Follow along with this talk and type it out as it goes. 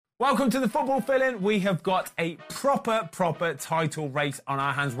Welcome to the Football Fill-In. We have got a proper title race on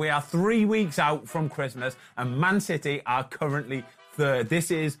our hands. We are 3 weeks out from Christmas and Man City are currently third.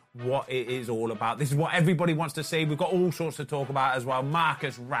 This is what it is all about. This is what everybody wants to see. We've got all sorts to talk about as well.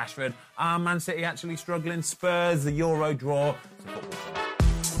 Marcus Rashford. Are Man City actually struggling? Spurs, the Euro draw.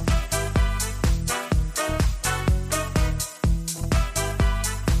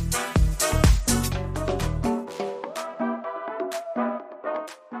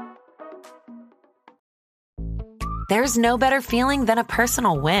 There's no better feeling than a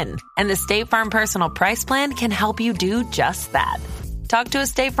personal win. And the State Farm Personal Price Plan can help you do just that. Talk to a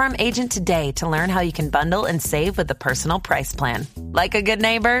State Farm agent today to learn how you can bundle and save with the Personal Price Plan. Like a good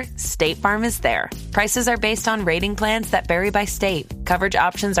neighbor, State Farm is there. Prices are based on rating plans that vary by state. Coverage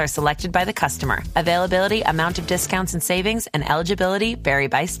options are selected by the customer. Availability, amount of discounts and savings, and eligibility vary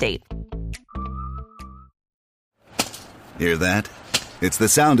by state. Hear that? It's the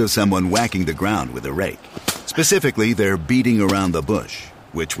sound of someone whacking the ground with a rake. Specifically, they're beating around the bush,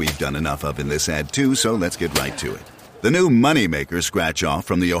 which we've done enough of in this ad too, so let's get right to it. The new Moneymaker scratch-off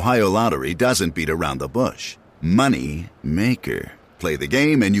from the Ohio Lottery doesn't beat around the bush. Money Maker. Play the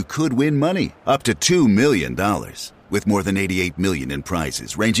game and you could win money, up to $2 million. With more than $88 million in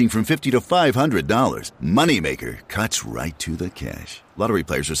prizes, ranging from $50 to $500, Moneymaker cuts right to the cash. Lottery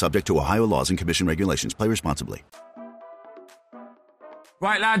players are subject to Ohio laws and commission regulations. Play responsibly.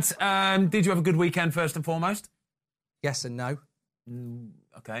 Right, lads, did you have a good weekend, first and foremost? Yes and no.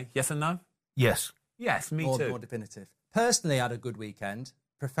 Okay, yes and no? Yes. Yes, me too. More definitive. Personally, I had a good weekend.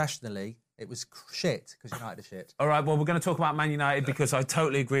 Professionally, it was shit, because United are shit. All right, well, we're going to talk about Man United because I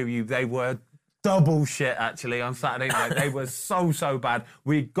totally agree with you. They were double shit, actually, on Saturday night. They were so bad.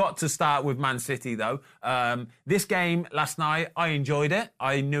 We got to start with Man City, though. This game last night, I enjoyed it.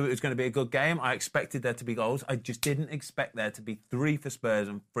 I knew it was going to be a good game. I expected there to be goals. I just didn't expect there to be 3 for Spurs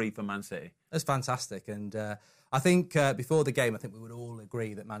and 3 for Man City. That's fantastic. And I think before the game, I think we would all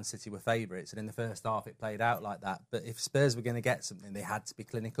agree that Man City were favourites. And in the first half, it played out like that. But if Spurs were going to get something, they had to be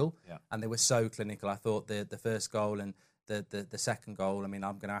clinical. Yeah. And they were so clinical. I thought the first goal and the second goal, I mean,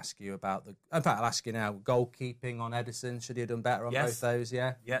 I'm going to ask you about in fact, I'll ask you now, goalkeeping on Edison. Should he have done better on both those,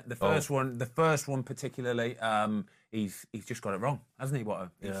 yeah? Yeah, the first one particularly, he's just got it wrong, hasn't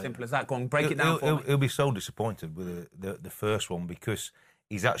he? Simple as that. Go on, break it down for me. He'll be so disappointed with the first one because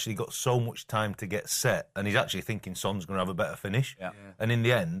he's actually got so much time to get set and he's actually thinking Son's going to have a better finish. Yeah. And in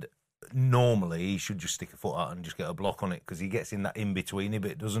the end, normally he should just stick a foot out and just get a block on it because he gets in that in-betweeny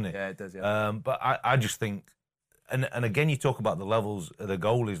bit, doesn't he? Yeah, it does, yeah. But I just think... And again, you talk about the levels of the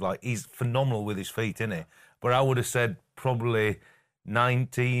goalies. Like, he's phenomenal with his feet, isn't he? But I would have said probably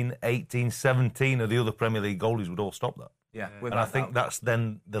 19, 18, 17 of the other Premier League goalies would all stop that. Yeah. And I think that's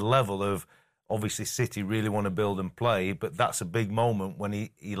then the level of, obviously, City really want to build and play, but that's a big moment when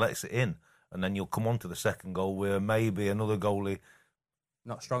he lets it in. And then you'll come on to the second goal where maybe another goalie...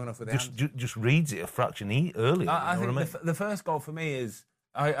 Not strong enough with the just reads it a fraction earlier. I think the first goal for me is...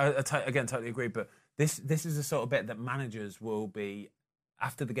 again, totally agree, but... This is the sort of bit that managers will be,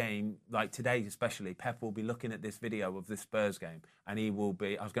 after the game, like today especially, Pep will be looking at this video of this Spurs game and he will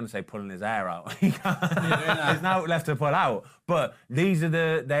be, I was going to say pulling his hair out. There's now left to pull out. But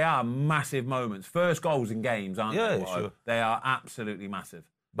they are massive moments. First goals in games, aren't they? Yeah, sure. They are absolutely massive.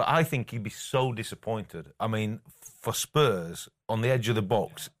 But I think he'd be so disappointed. I mean, for Spurs, on the edge of the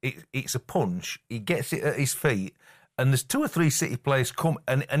box, it's a punch, he gets it at his feet and there's 2 or 3 City players come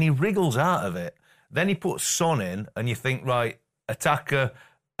and he wriggles out of it. Then he puts Son in, and you think, right, attacker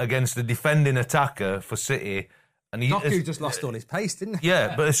against the defending attacker for City. And Doku just lost all his pace, didn't he?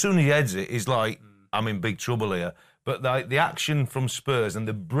 Yeah, but as soon as he heads it, he's like, I'm in big trouble here. But the action from Spurs and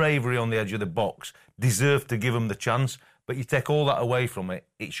the bravery on the edge of the box deserve to give him the chance. But you take all that away from it,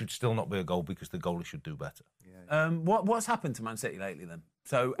 it should still not be a goal because the goalie should do better. Yeah. What's happened to Man City lately then?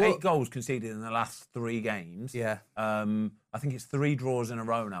 So 8 goals conceded in the last 3 games. Yeah. I think it's 3 draws in a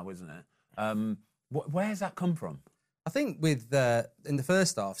row now, isn't it? Where has that come from? I think in the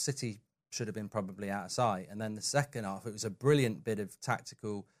first half, City should have been probably out of sight. And then the second half, it was a brilliant bit of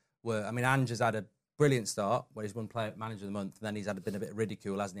tactical work. I mean, Ange has had a brilliant start where he's won Player Manager of the Month, and then he's been a bit of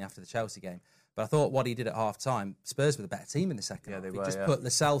ridicule, hasn't he, after the Chelsea game. But I thought what he did at half-time, Spurs were the better team in the second half. He just put Lo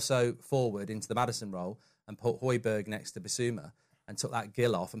Celso forward into the Maddison role and put Højbjerg next to Bissouma and took that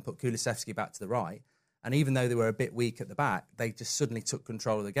Gill off and put Kulusevski back to the right. And even though they were a bit weak at the back, they just suddenly took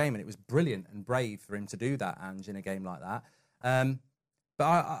control of the game. And it was brilliant and brave for him to do that, Ange, in a game like that. But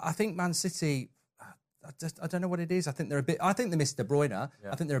I think Man City, I don't know what it is. I think they missed De Bruyne.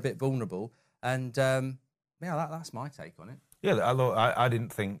 Yeah. I think they're a bit vulnerable. And, that's my take on it. Yeah, I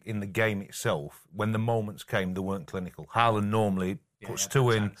didn't think in the game itself, when the moments came, they weren't clinical. Haaland normally puts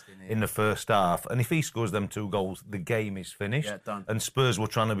 2 in the first half. And if he scores them 2 goals, the game is finished. Yeah, done. And Spurs were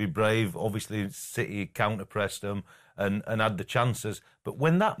trying to be brave. Obviously, City counter-pressed them and had the chances. But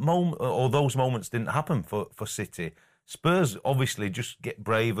when that moment, or those moments didn't happen for City, Spurs obviously just get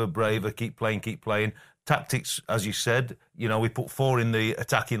braver, keep playing. Tactics, as you said, we put 4 in the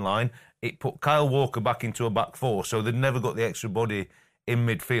attacking line. It put Kyle Walker back into a back 4, so they'd never got the extra body in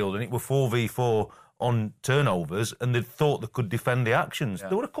midfield. And it was 4v4 on turnovers, and they thought they could defend the actions. Yeah.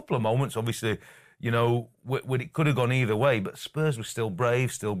 There were a couple of moments, obviously, when it could have gone either way, but Spurs were still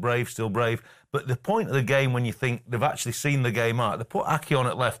brave. But the point of the game, when you think they've actually seen the game out, they put Aki on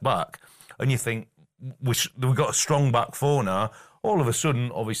at left back, and you think, we've got a strong back 4 now. All of a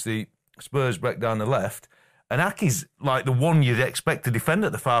sudden, obviously, Spurs break down the left, and Aki's like the one you'd expect to defend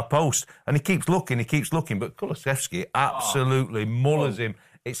at the far post, and he keeps looking, but Kulusevski absolutely mullers him.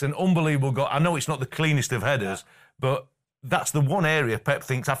 It's an unbelievable goal. I know it's not the cleanest of headers, but that's the one area Pep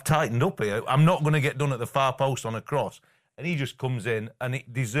thinks, I've tightened up here. I'm not going to get done at the far post on a cross. And he just comes in, and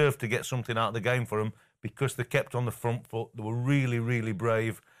it deserved to get something out of the game for him because they kept on the front foot. They were really, really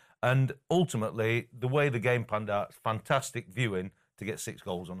brave. And ultimately, the way the game panned out, fantastic viewing to get 6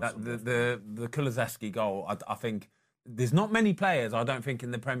 goals on the Kulusevski goal. I think there's not many players, I don't think,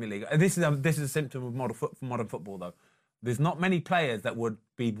 in the Premier League. This is a symptom of modern football, though. There's not many players that would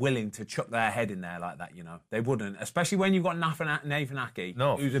be willing to chuck their head in there like that, They wouldn't, especially when you've got Nathan Aki,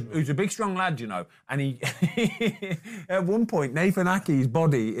 who's a big, strong lad, And he, at one point, Nathan Aki's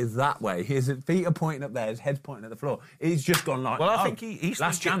body is that way. His feet are pointing up there, his head's pointing at the floor. He's just gone like, well, I think he's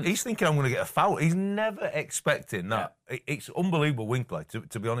thinking I'm going to get a foul. He's never expecting that. Yeah. It's unbelievable wing play,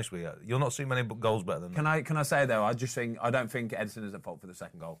 to be honest with you. You'll not see many goals better than that. Can I say, though, I don't think Edison is at fault for the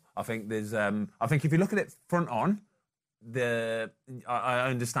second goal. I think there's, I think if you look at it front on, I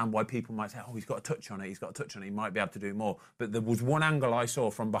understand why people might say, he's got a touch on it, he might be able to do more. But there was one angle I saw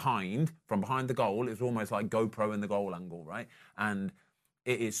from behind the goal. It was almost like GoPro in the goal angle, right? And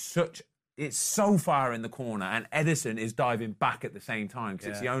it's so far in the corner, and Edison is diving back at the same time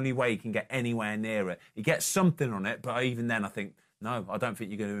because it's the only way he can get anywhere near it. He gets something on it, but even then I think, no, I don't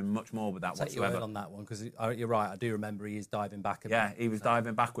think you're going to do much more with that whatsoever. Take you on that one, because you're right, I do remember he is diving back a bit. Yeah, he was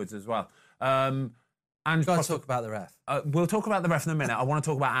diving backwards as well. And we've got to talk about the ref. We'll talk about the ref in a minute. I want to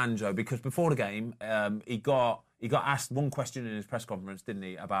talk about Anjo, because before the game, he got asked one question in his press conference, didn't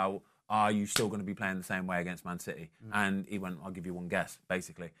he, about, are you still going to be playing the same way against Man City? And he went, I'll give you one guess,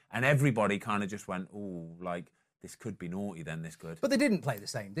 basically. And everybody kind of just went, this could be naughty then, this could. But they didn't play the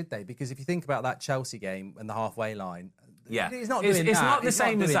same, did they? Because if you think about that Chelsea game and the halfway line, it's not doing that. It's not the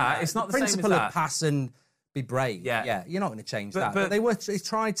same as that. It's not the same as that. Principle of pass and be brave. Yeah, you're not going to change that. But they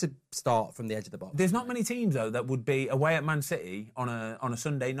tried to start from the edge of the box. There's not many teams, though, that would be away at Man City on a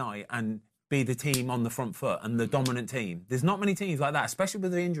Sunday night and be the team on the front foot and the dominant team. There's not many teams like that, especially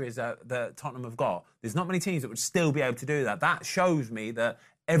with the injuries that Tottenham have got. There's not many teams that would still be able to do that. That shows me that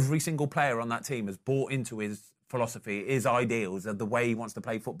every single player on that team has bought into his philosophy, his ideals, and the way he wants to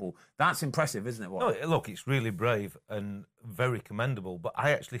play football. That's impressive, isn't it? No, look, it's really brave and very commendable, but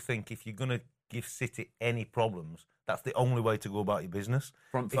I actually think if you're going to give City any problems, that's the only way to go about your business.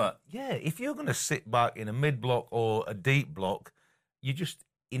 Front foot. If you're going to sit back in a mid-block or a deep block, you're just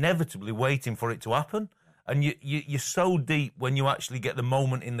inevitably waiting for it to happen. And you're so deep when you actually get the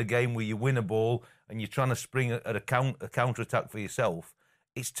moment in the game where you win a ball and you're trying to spring at a counter-attack for yourself.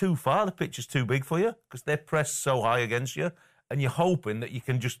 It's too far. The pitch is too big for you because they're pressed so high against you, and you're hoping that you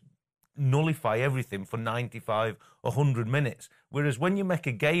can just nullify everything for 95 or 100 minutes. Whereas when you make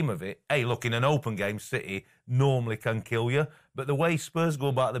a game of it, look, in an open game, City normally can kill you. But the way Spurs go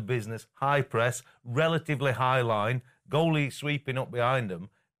about the business, high press, relatively high line, goalie sweeping up behind them,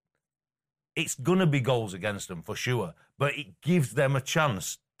 it's going to be goals against them for sure. But it gives them a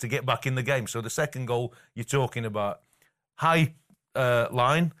chance to get back in the game. So the second goal you're talking about, high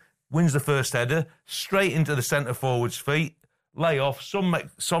line, wins the first header, straight into the centre forward's feet, lay off. Son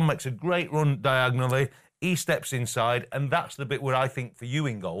makes a great run diagonally. He steps inside, and that's the bit where I think for you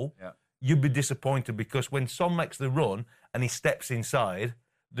in goal, you'd be disappointed, because when Son makes the run and he steps inside,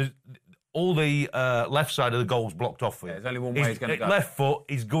 all the left side of the goal's blocked off for you. There's only one way he's going to go. Left foot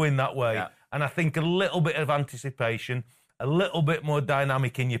is going that way. Yeah. And I think a little bit of anticipation, a little bit more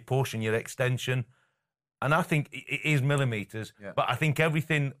dynamic in your push and your extension. And I think it is millimetres, but I think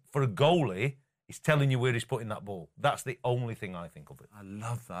everything for a goalie is telling you where he's putting that ball. That's the only thing I think of it. I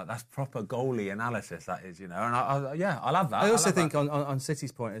love that. That's proper goalie analysis, that is, And I love that. I also think on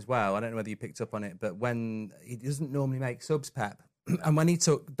City's point as well, I don't know whether you picked up on it, but when he doesn't normally make subs, Pep, and when he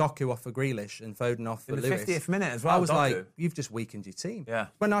took Doku off for Grealish and Foden off for Lewis... In the 50th minute as well, I was Doku. like, you've just weakened your team. Yeah.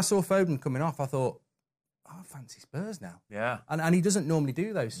 When I saw Foden coming off, I thought, I fancy Spurs now. Yeah. And he doesn't normally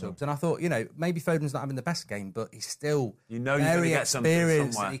do those subs. And I thought, maybe Foden's not having the best game, but he's still you're going very to get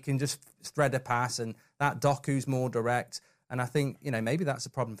experienced. somewhere. He can just thread a pass, and that Doku's more direct. And I think, maybe that's a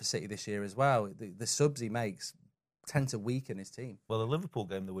problem for City this year as well. The subs he makes tend to weaken his team. Well, the Liverpool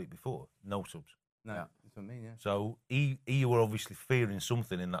game the week before, no subs. No, that's what I mean, yeah. So he were obviously fearing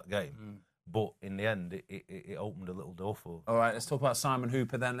something in that game. But in the end, it opened a little door for... All right, let's talk about Simon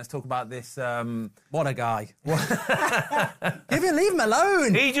Hooper then. Let's talk about this... What a guy. Leave him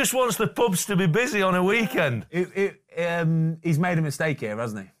alone. He just wants the pubs to be busy on a weekend. He's made a mistake here,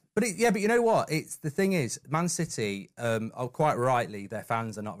 hasn't he? But you know what? The thing is, Man City, quite rightly, their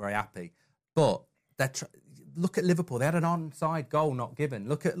fans are not very happy. But look at Liverpool. They had an onside goal not given.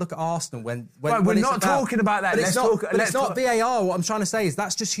 Look at Arsenal when we're not talking about that. It's not VAR. What I'm trying to say is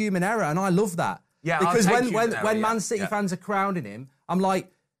that's just human error, and I love that. Yeah, because when Man City fans are crowding him, I'm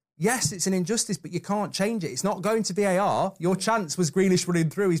like, yes, it's an injustice, but you can't change it. It's not going to VAR. Your chance was Grealish running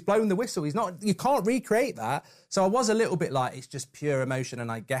through. He's blown the whistle. You can't recreate that. So I was a little bit like, it's just pure emotion,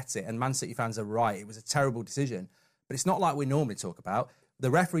 and I get it. And Man City fans are right. It was a terrible decision, but it's not like we normally talk about. The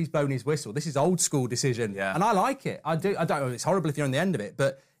referee's blown his whistle. This is old school decision. Yeah. And I like it. I don't know. It's horrible if you're on the end of it,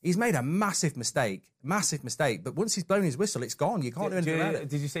 but he's made a massive mistake. But once he's blown his whistle, it's gone. You can't do anything about it.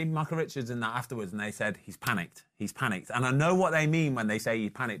 Did you see Michael Richards in that afterwards? And they said he's panicked. And I know what they mean when they say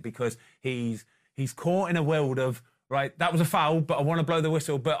he's panicked, because he's caught in a world of, right, that was a foul, but I want to blow the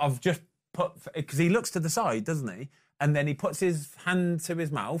whistle, but I've just because he looks to the side, doesn't he? And then he puts his hand to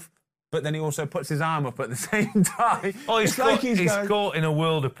his mouth, but then he also puts his arm up at the same time. Oh, he's caught in a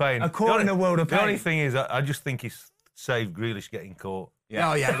world of pain. In a world of pain. The only thing is, I just think he's saved Grealish getting caught.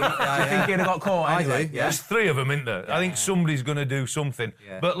 Yeah. Oh, yeah. I think he'd have got caught anyway. I do. Yeah. There's three of them, isn't there? Yeah. I think somebody's going to do something.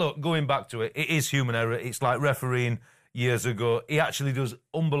 Yeah. But look, going back to it, it is human error. It's like refereeing years ago. He actually does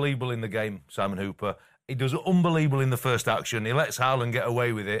unbelievable in the game, Simon Hooper. He does unbelievable in the first action. He lets Haaland get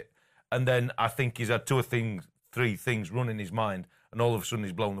away with it. And then I think he's had three things run in his mind, and all of a sudden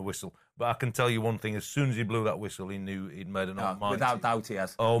he's blown the whistle. But I can tell you one thing, as soon as he blew that whistle, he knew he'd made an almighty... Without doubt he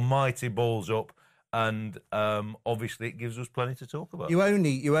has. Almighty balls up. And obviously it gives us plenty to talk about. You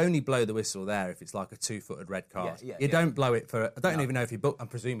only blow the whistle there if it's like a 2-footed red card. You don't blow it for... I don't even know if he booked... I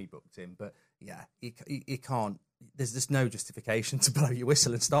presume he booked him, but yeah, you can't... There's just no justification to blow your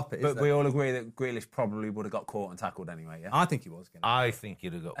whistle and stop it. But we all agree that Grealish probably would have got caught and tackled anyway, yeah? I think he was going to. I think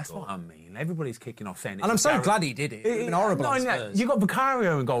he'd have got That's caught. what I mean. Everybody's kicking off saying it. And I'm so glad he did it. It would have been horrible on Spurs. You got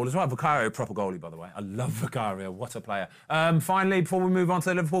Vicario in goal as well. Vicario, proper goalie, by the way. I love Vicario. What a player. Finally, before we move on to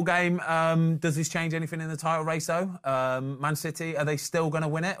the Liverpool game, does this change anything in the title race, though? Man City, are they still going to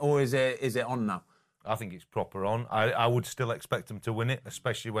win it, or is it on now? I think it's proper on. I would still expect them to win it,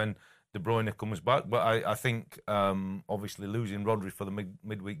 especially when De Bruyne comes back, but I think obviously losing Rodri for the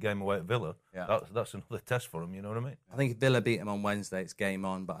midweek game away at Villa, that's another test for him, you know what I mean? I think if Villa beat him on Wednesday, it's game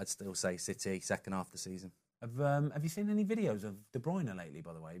on, but I'd still say City, second half of the season. Have you seen any videos of De Bruyne lately,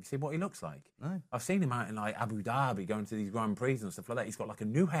 by the way? Have you seen what he looks like? No. I've seen him out in like Abu Dhabi going to these Grand Prix and stuff like that. He's got like a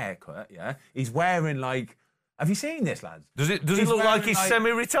new haircut, yeah? He's wearing like... Have you seen this, lads? Does it look like he's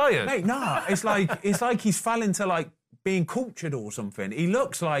semi-retired? Mate, no. It's like he's fell into like being cultured or something. He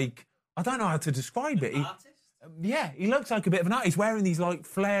looks like... I don't know how to describe it. He looks like a bit of an artist. He's wearing these like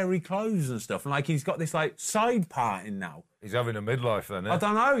flary clothes and stuff, and like he's got this like side parting now. He's having a midlife then. I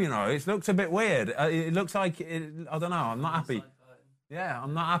don't know. It looks a bit weird. It looks like I don't know. I'm not happy. Yeah,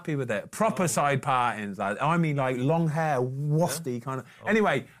 I'm not happy with it. Proper side partings, lad. I mean, like long hair, wafty kind of.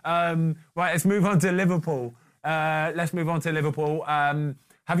 Anyway, right. Let's move on to Liverpool.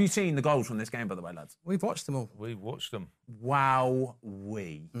 Have you seen the goals from this game, by the way, lads? We've watched them all. We've watched them.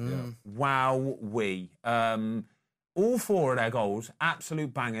 Wow-wee. Wow-wee. All four of their goals,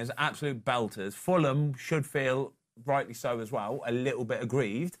 absolute bangers, absolute belters. Fulham should feel, rightly so as well, a little bit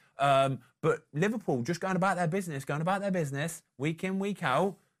aggrieved. But Liverpool just going about their business, week in, week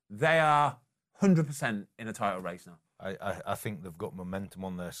out. They are 100% in a title race now. I think they've got momentum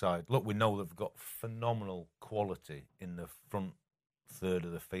on their side. Look, we know they've got phenomenal quality in the front third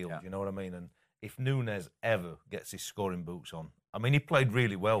of the field, you know what I mean? And if Núñez ever gets his scoring boots on, I mean, he played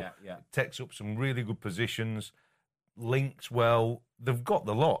really well, takes up some really good positions, links well. They've got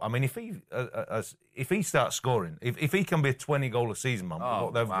the lot. I mean, if he starts scoring, if he can be a 20-goal a season man,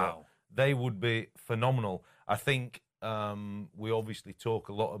 what they've got, they would be phenomenal. I think we obviously talk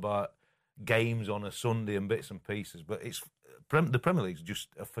a lot about games on a Sunday and bits and pieces, but the Premier League's just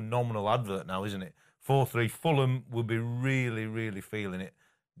a phenomenal advert now, isn't it? 4-3, Fulham will be really, really feeling it.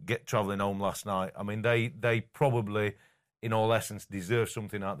 Travelling home last night. I mean, they probably, in all essence, deserve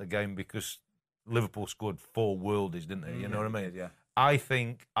something out of the game because Liverpool scored 4 worldies, didn't they? You know what I mean? Yeah. I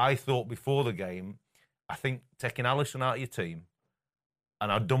thought before the game, I think taking Alisson out of your team,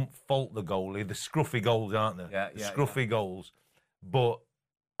 and I don't fault the goalie, the scruffy goals, aren't there? Scruffy goals. But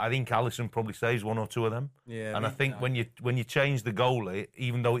I think Alisson probably saves one or two of them. Yeah, and I think when you change the goalie,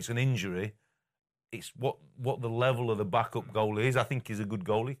 even though it's an injury, it's what the level of the backup goalie is. I think he's a good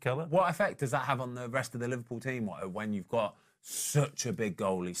goalie, Keller. What effect does that have on the rest of the Liverpool team, when you've got such a big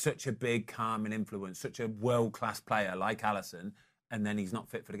goalie, such a big calming influence, such a world-class player like Alisson, and then he's not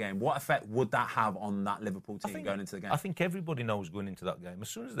fit for the game? What effect would that have on that Liverpool team going into the game? I think everybody knows going into that game. As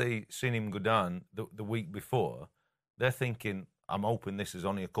soon as they seen him go down the week before, they're thinking, I'm hoping this is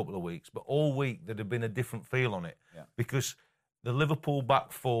only a couple of weeks. But all week, there'd have been a different feel on it. Yeah. Because the Liverpool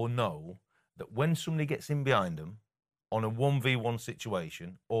back four know that when somebody gets in behind them on a 1v1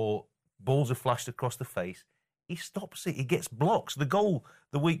 situation or balls are flashed across the face, he stops it. He gets blocks. The goal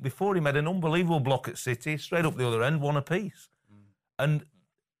the week before, he made an unbelievable block at City, straight up the other end, one apiece. And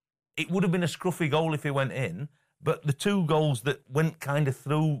it would have been a scruffy goal if he went in, but the two goals that went kind of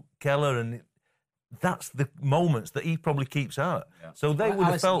through Keller, and that's the moments that he probably keeps out. Yeah. So they would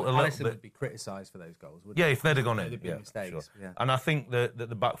have felt a little bit... would be criticised for those goals, wouldn't if they'd have gone in. Been mistakes. Sure. Yeah. And I think that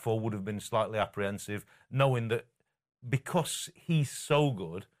the back four would have been slightly apprehensive, knowing that because he's so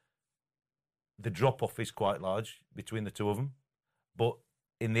good, the drop-off is quite large between the two of them. But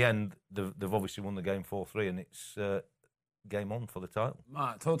in the end, they've obviously won the game 4-3, and it's... game on for the title.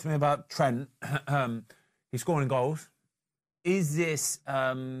 Mark, talk to me about Trent. He's scoring goals. Is this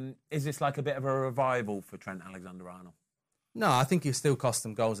like a bit of a revival for Trent Alexander-Arnold? No, I think he'll still cost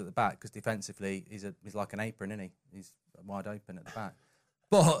them goals at the back because defensively he's like an apron, isn't he? He's wide open at the back.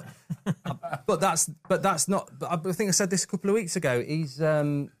 But that's not. But I think I said this a couple of weeks ago. He's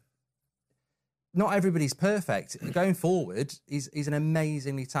not everybody's perfect. Going forward, he's an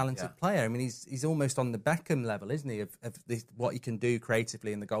amazingly talented player. I mean, he's almost on the Beckham level, isn't he, of what he can do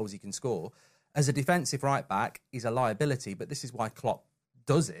creatively and the goals he can score. As a defensive right-back, he's a liability, but this is why Klopp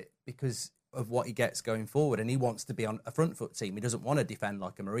does it, because of what he gets going forward, and he wants to be on a front-foot team. He doesn't want to defend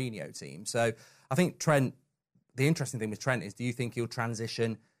like a Mourinho team. So I think Trent, the interesting thing with Trent is, do you think he'll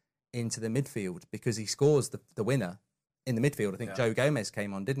transition into the midfield? Because he scores the winner in the midfield. I think Joe Gomez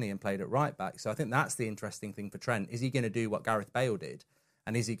came on, didn't he, and played at right back. So I think that's the interesting thing for Trent. Is he going to do what Gareth Bale did?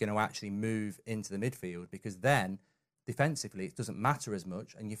 And is he going to actually move into the midfield? Because then, defensively, it doesn't matter as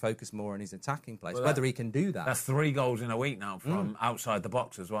much, and you focus more on his attacking plays. Well, whether he can do that. That's 3 goals in a week now from outside the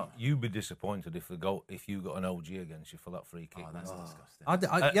box as well. You'd be disappointed if you got an OG against you for that free kick. Oh, that's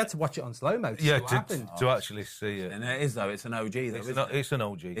disgusting. You had to watch it on slow-mo to see what happened. To actually see it. And it is, though. It's an OG, though, it's an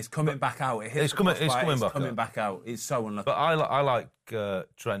OG. It's coming back out. It's coming back out. It's so unlucky. But I like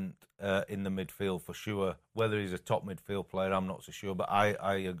Trent in the midfield for sure. Whether he's a top midfield player, I'm not so sure. But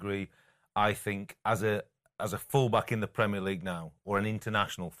I agree. I think as a fullback in the Premier League now, or an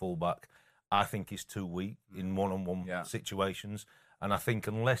international fullback, I think he's too weak in one-on-one situations. And I think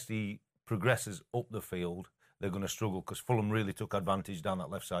unless he progresses up the field, they're going to struggle, because Fulham really took advantage down that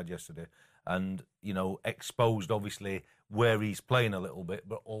left side yesterday and, exposed, obviously, where he's playing a little bit,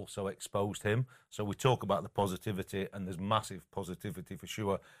 but also exposed him. So we talk about the positivity, and there's massive positivity for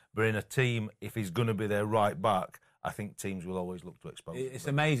sure. But in a team, if he's going to be their right back, I think teams will always look to expose him. It's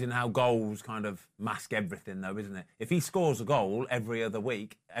amazing how goals kind of mask everything, though, isn't it? If he scores a goal every other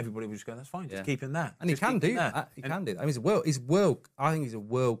week, everybody will just go, that's fine, just keep him there. And he can do that. He can do that. I mean, I think he's a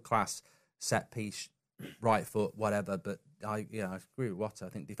world-class set-piece, right foot, whatever. But I agree with Watto. I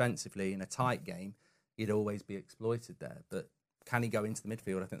think defensively, in a tight game, he'd always be exploited there. But can he go into the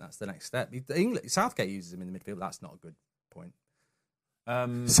midfield? I think that's the next step. Southgate uses him in the midfield. That's not a good point.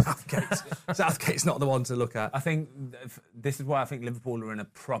 Southgate's not the one to look at. I think this is why I think Liverpool are in a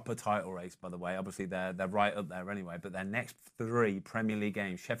proper title race, by the way. Obviously, they're right up there anyway, but their next 3 Premier League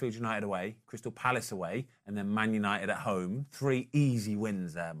games, Sheffield United away, Crystal Palace away, and then Man United at home. 3 easy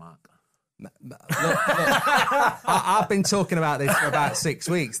wins there, Mark. Look, I've been talking about this for about 6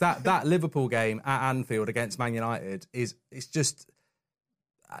 weeks. That Liverpool game at Anfield against Man United it's just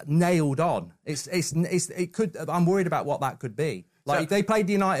nailed on. It could. I'm worried about what that could be. If they played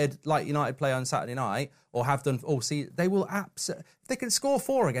United like United play on Saturday night, or have done all season, they will absolutely. If they can score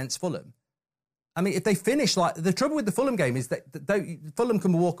 4 against Fulham, I mean, if they finish the trouble with the Fulham game is that Fulham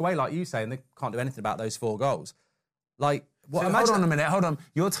can walk away, like you say, and they can't do anything about those 4 goals. Hold on a minute. Hold on.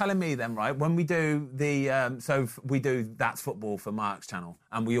 You're telling me then, right? When we do we do That's Football for Mark's channel,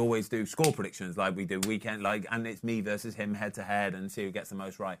 and we always do score predictions, like we do weekend, and it's me versus him head to head, and see who gets the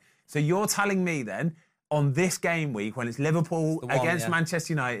most right. So you're telling me then, on this game week, when it's Liverpool against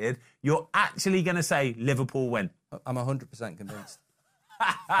Manchester United, you're actually going to say Liverpool win? I'm 100% convinced.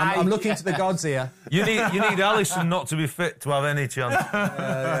 I'm looking to the gods here. You need Alisson not to be fit to have any chance.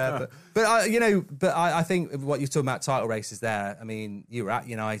 But I think what you're talking about title races there. I mean, you were at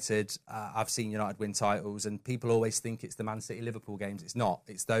United. I've seen United win titles, and people always think it's the Man City Liverpool games. It's not.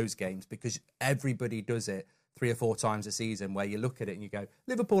 It's those games because everybody does it 3 or 4 times a season. Where you look at it and you go,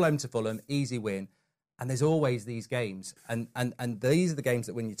 Liverpool home to Fulham, easy win. And there's always these games, and these are the games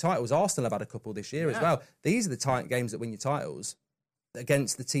that win you titles. Arsenal have had a couple this year as well. These are the games that win you titles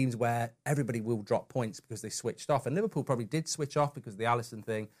against the teams where everybody will drop points because they switched off. And Liverpool probably did switch off because of the Alisson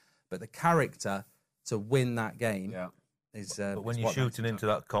thing, but the character to win that game is. But when you're shooting into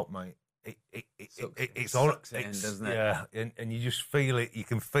that cop, mate, it's all doesn't it? Yeah, and you just feel it. You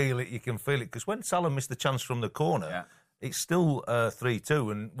can feel it. Because when Salah missed the chance from the corner, it's still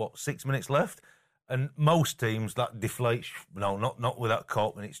 3-2, and 6 minutes left. And most teams that deflate, no, not with that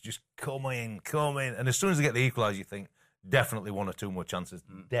cop, and it's just come in. And as soon as they get the equaliser, you think definitely 1 or 2 more chances,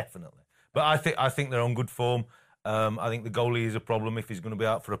 definitely. But I think they're on good form. I think the goalie is a problem if he's going to be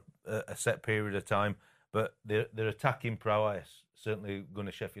out for a set period of time. But their attacking prowess, certainly going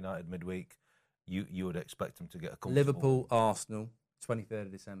to Sheffield United midweek, you would expect them to get a comfortable. Liverpool, Arsenal, 23rd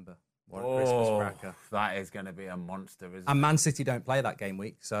of December. What a Christmas cracker. That is going to be a monster, isn't it? And Man City don't play that game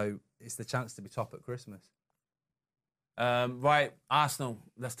week, so it's the chance to be top at Christmas. Right, Arsenal.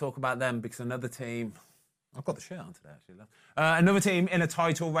 Let's talk about them because another team... I've got the shirt on today, actually. Another team in a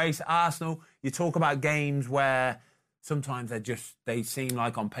title race, Arsenal. You talk about games where sometimes they seem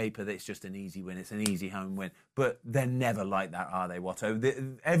like on paper that it's just an easy win, it's an easy home win, but they're never like that, are they,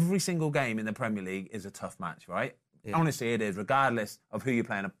 Watto? Every single game in the Premier League is a tough match, right? Yeah. Honestly, it is, regardless of who you're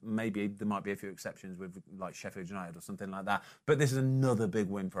playing. Maybe there might be a few exceptions with like Sheffield United or something like that. But this is another big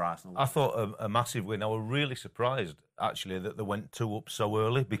win for Arsenal. I thought a massive win. I was really surprised, actually, that they went 2 up so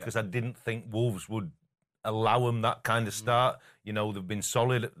early because I didn't think Wolves would allow them that kind of start. You know, they've been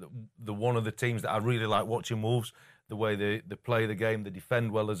solid. They're one of the teams that I really like watching, Wolves, the way they play the game, they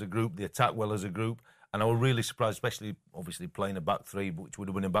defend well as a group, they attack well as a group. And I was really surprised, especially, obviously, playing a back 3, which would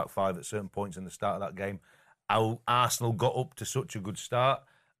have been a back 5 at certain points in the start of that game. How Arsenal got up to such a good start.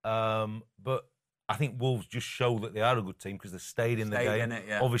 But I think Wolves just show that they are a good team because they stayed in the game.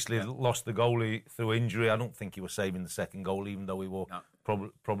 Obviously, lost the goalie through injury. I don't think he was saving the second goal, even though he was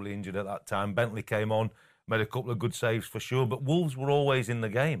probably injured at that time. Bentley came on, made a couple of good saves for sure. But Wolves were always in the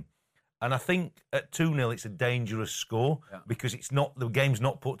game. And I think at 2-0, it's a dangerous score because the game's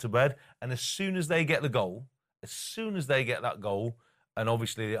not put to bed. And as soon as they get that goal, and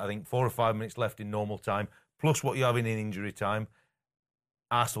obviously I think 4 or 5 minutes left in normal time, plus what you're having in injury time,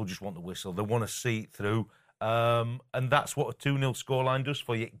 Arsenal just want the whistle. They want to see it through. And that's what a 2-0 scoreline does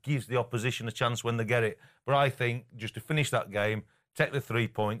for you. It gives the opposition a chance when they get it. But I think just to finish that game, take the 3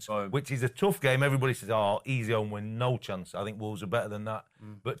 points, which is a tough game. Everybody says, easy home win, no chance. I think Wolves are better than that.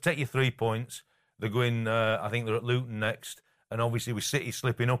 But take your 3 points. They're going, I think they're at Luton next. And obviously with City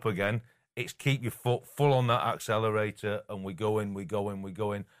slipping up again, it's keep your foot full on that accelerator and we go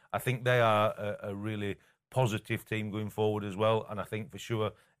in. I think they are a really positive team going forward as well, and I think for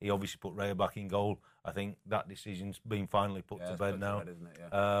sure he obviously put Raya back in goal. I think that decision's been finally put to bed now, isn't it?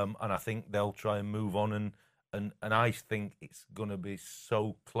 And I think they'll try and move on, and I think it's going to be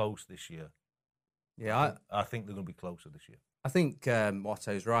so close this year. Yeah, I think they're going to be closer this year. I think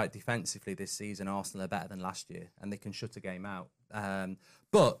Watto's right. Defensively this season, Arsenal are better than last year, and they can shut a game out.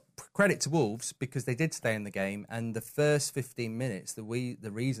 But credit to Wolves because they did stay in the game, and the first 15 minutes, the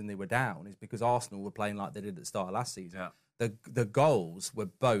reason they were down is because Arsenal were playing like they did at the start of last season. Yeah. The goals were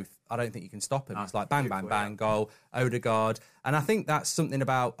both, I don't think you can stop them. It's like bang, bang, bang, goal, Odegaard. And I think that's something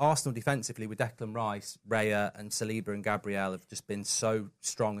about Arsenal defensively with Declan Rice, Raya and Saliba and Gabriel have just been so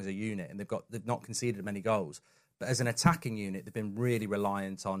strong as a unit, and they've not conceded many goals. But as an attacking unit, they've been really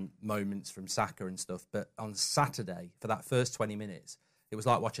reliant on moments from Saka and stuff. But on Saturday, for that first 20 minutes, it was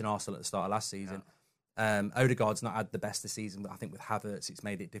like watching Arsenal at the start of last season. Yeah. Odegaard's not had the best of the season, but I think with Havertz, it's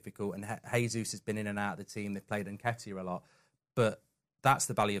made it difficult. And Jesus has been in and out of the team. They've played Nketiah a lot. But that's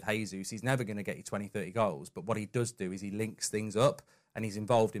the value of Jesus. He's never going to get you 20, 30 goals. But what he does do is he links things up, and he's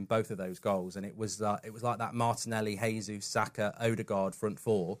involved in both of those goals. And it was like that Martinelli, Jesus, Saka, Odegaard front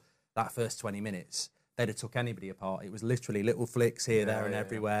four, that first 20 minutes. They'd have took anybody apart. It was literally little flicks here, there, and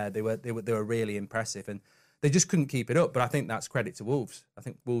everywhere. They were really impressive, and they just couldn't keep it up. But I think that's credit to Wolves. I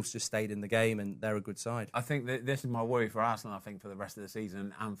think Wolves just stayed in the game, and they're a good side. I think that this is my worry for Arsenal. I think for the rest of the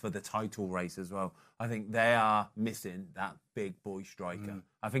season and for the title race as well. I think they are missing that big boy striker.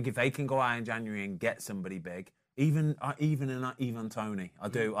 I think if they can go out in January and get somebody big, even an Ivan Toney, I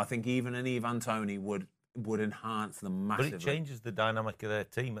do. I think even an Ivan Toney would enhance them massively. But it changes the dynamic of their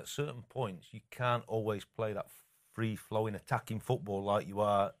team. At certain points, you can't always play that free-flowing, attacking football like you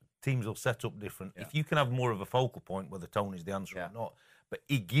are, teams will set up different. If you can have more of a focal point, whether Tony's the answer or not, but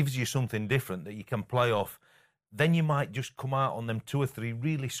he gives you something different that you can play off, then you might just come out on them 2 or 3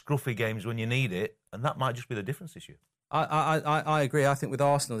 really scruffy games when you need it, and that might just be the difference this year. I agree. I think with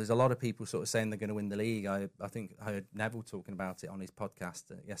Arsenal, there's a lot of people sort of saying they're going to win the league. I think I heard Neville talking about it on his podcast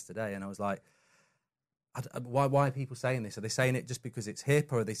yesterday, and I was like, why are people saying this? Are they saying it just because it's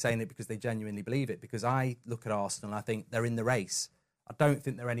hip, or are they saying it because they genuinely believe it? Because I look at Arsenal and I think they're in the race. I don't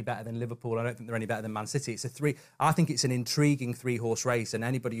think they're any better than Liverpool. I don't think they're any better than Man City. I think it's an intriguing 3-horse race, and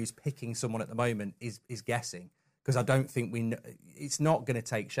anybody who's picking someone at the moment is guessing, because I don't think it's not going to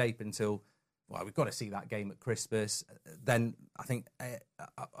take shape until, well, we've got to see that game at Christmas. Then I think I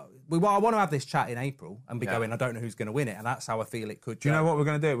want to have this chat in April and be going, I don't know who's going to win it, and that's how I feel it could go. Do you know what we're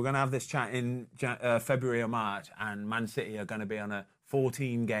going to do? We're going to have this chat in February or March, and Man City are going to be on a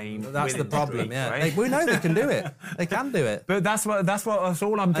 14-game. That's the problem. Streak, yeah, right? we know they can do it. They can do it. But that's all I'm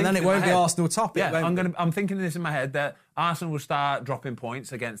thinking. And then it won't be Arsenal top. Yeah, I'm thinking this in my head that Arsenal will start dropping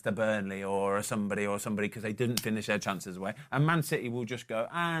points against a Burnley or somebody because they didn't finish their chances away, and Man City will just go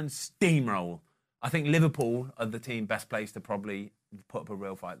and steamroll. I think Liverpool are the team best placed to probably put up a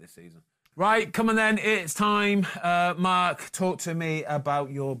real fight this season. Right, come on then, it's time. Mark, talk to me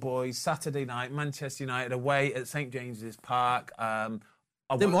about your boys. Saturday night, Manchester United away at St James's Park. I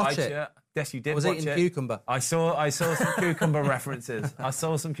didn't watch it. Yes, you did. I was eating cucumber. I saw some cucumber references.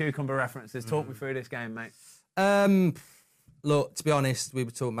 Talk me through this game, mate. Look, to be honest, we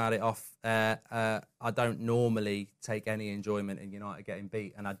were talking about it off. I don't normally take any enjoyment in United getting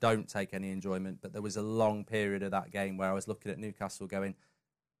beat, and I don't take any enjoyment, but there was a long period of that game where I was looking at Newcastle going,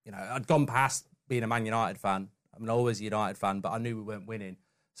 I'd gone past being a Man United fan. I'm always a United fan, but I knew we weren't winning.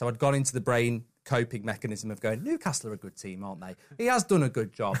 So I'd gone into the brain coping mechanism of going, Newcastle are a good team, aren't they? He has done a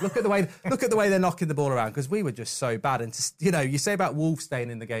good job. Look at the way they're knocking the ball around, because we were just so bad. And you say about Wolves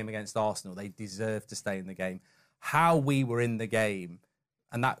staying in the game against Arsenal, they deserve to stay in the game. How we were in the game,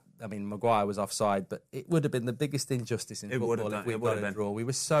 and Maguire was offside, but it would have been the biggest injustice in football if we got a draw. We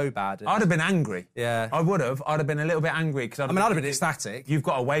were so bad. I'd have been angry. Yeah, I would have. I'd have been a little bit angry because I'd have been ecstatic. You've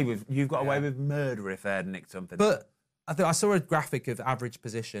got away with murder if they had nicked something. But I saw a graphic of average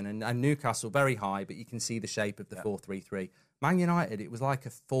position, and Newcastle very high, but you can see the shape of the 4-3-3. Man United, it was like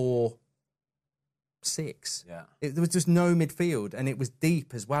a 4-6. Yeah, there was just no midfield, and it was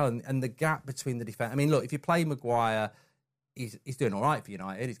deep as well, and the gap between the defence. I mean, look, if you play Maguire, he's doing all right for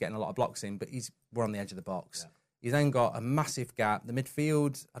United. He's getting a lot of blocks in, but we're on the edge of the box. Yeah. He's then got a massive gap. The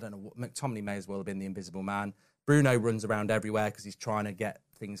midfield, I don't know, McTominay may as well have been the invisible man. Bruno runs around everywhere because he's trying to get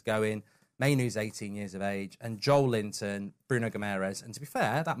things going. Mainu's 18 years of age, and Joel Linton, Bruno Gomes, and to be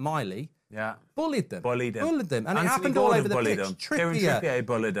fair, that Miley bullied them. And Anthony it happened Gordon all over the bullied pitch. Them. Trippier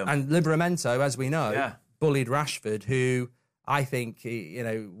bullied them. And Livramento, as we know, bullied Rashford, who I think,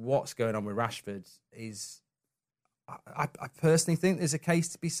 what's going on with Rashford is... I personally think there's a case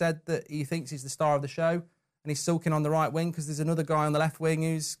to be said that he thinks he's the star of the show and he's sulking on the right wing because there's another guy on the left wing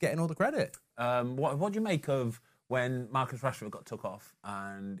who's getting all the credit. What do you make of when Marcus Rashford got took off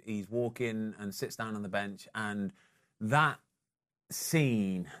and he's walking and sits down on the bench, and that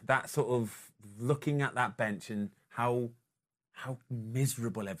scene, that sort of looking at that bench and how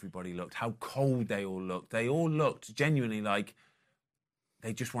miserable everybody looked, how cold they all looked. They all looked genuinely like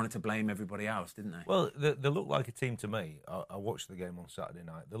they just wanted to blame everybody else, didn't they? Well, they look like a team to me. I watched the game on Saturday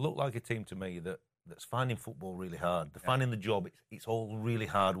night. They look like a team to me that's finding football really hard. They're finding the job. It's all really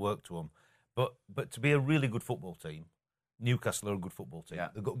hard work to them. But to be a really good football team, Newcastle are a good football team. Yeah.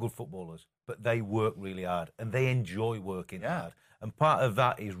 They've got good footballers, but they work really hard and they enjoy working hard. And part of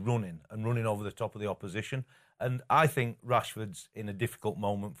that is running over the top of the opposition. And I think Rashford's in a difficult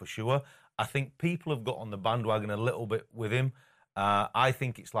moment for sure. I think people have got on the bandwagon a little bit with him. I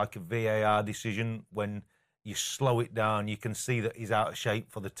think it's like a VAR decision. When you slow it down, you can see that he's out of shape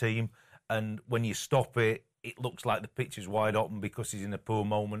for the team. And when you stop it, it looks like the pitch is wide open because he's in a poor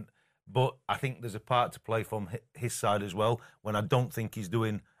moment. But I think there's a part to play from his side as well, when I don't think he's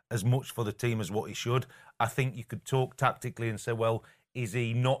doing as much for the team as what he should. I think you could talk tactically and say, well, is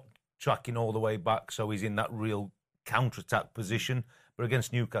he not tracking all the way back so he's in that real counter-attack position? But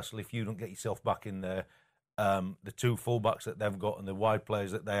against Newcastle, if you don't get yourself back in there, the two fullbacks that they've got and the wide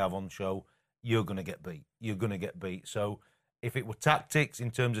players that they have on show, you're going to get beat. So if it were tactics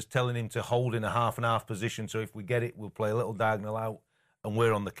in terms of telling him to hold in a half-and-half position, so if we get it, we'll play a little diagonal out and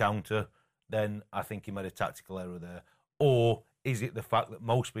we're on the counter, then I think he made a tactical error there. Or is it the fact that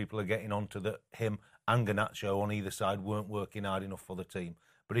most people are getting onto that him and Garnacho on either side weren't working hard enough for the team?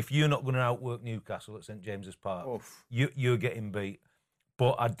 But if you're not going to outwork Newcastle at St James's Park, you're getting beat.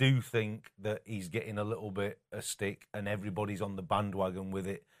 But I do think that he's getting a little bit a stick and everybody's on the bandwagon with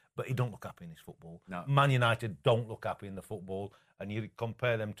it. But he don't look happy in his football. No. Man United don't look happy in the football. And you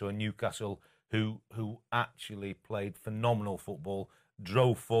compare them to a Newcastle who actually played phenomenal football,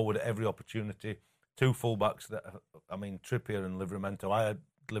 drove forward at every opportunity. Two fullbacks Trippier and Livramento. I had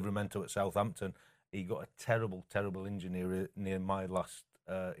Livramento at Southampton. He got a terrible, terrible injury near my last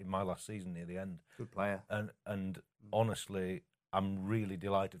season near the end. Good player. And honestly, I'm really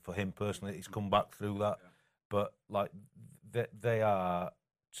delighted for him personally. He's come back through that. Yeah. But like they are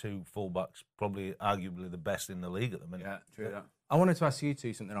two fullbacks, probably arguably the best in the league at the minute. Yeah, true. Yeah. I wanted to ask you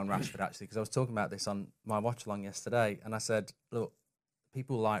two something on Rashford actually, because I was talking about this on my watch along yesterday, and I said, look,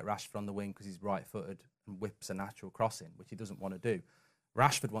 people like Rashford on the wing because he's right-footed and whips a natural crossing, which he doesn't want to do.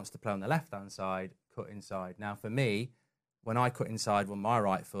 Rashford wants to play on the left-hand side, cut inside. Now, for me, when I cut inside with my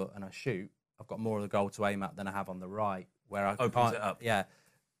right foot and I shoot, I've got more of the goal to aim at than I have on the right, where I opens it up. Yeah.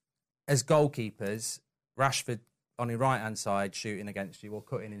 As goalkeepers, Rashford on your right-hand side shooting against you or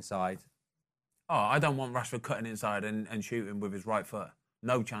cutting inside. Oh, I don't want Rashford cutting inside and shooting with his right foot.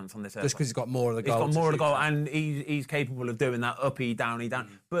 No chance on this earth. Just because he's got more of the goal. He's got more of the goal, and he's capable of doing that uppy, downy, down.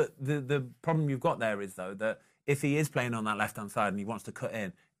 But the problem you've got there is, though, that if he is playing on that left-hand side and he wants to cut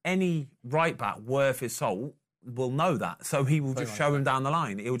in, any right-back worth his salt will know that. So he will just show him down the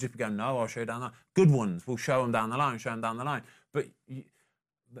line. He'll just be going, no, I'll show you down the line. Good ones will show him down the line, But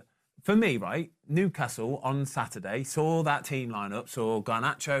for me, right, Newcastle on Saturday saw that team lineup, saw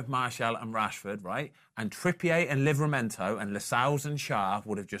Garnacho, Martial and Rashford, right? And Trippier and Livramento and Lascelles and Shah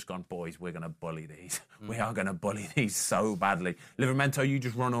would have just gone, boys, we're going to bully these. We are going to bully these so badly. Livramento, you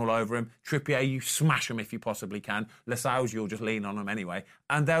just run all over him. Trippier, you smash him if you possibly can. Lascelles, you'll just lean on him anyway.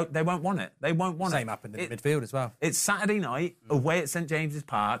 And they won't want it. They won't want it. Same happened in the midfield as well. It's Saturday night, away at St James's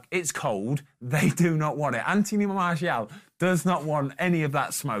Park. It's cold. They do not want it. Anthony Martial does not want any of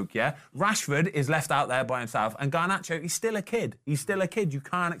that smoke, yeah? Rashford is left out there by himself. And Garnacho, he's still a kid. You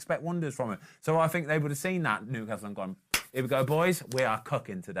can't expect wonders from him. So I think they would have seen that, Newcastle, and gone, here we go, boys, we are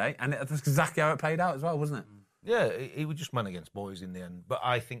cooking today. And that's exactly how it played out as well, wasn't it? Yeah, he was just man against boys in the end. But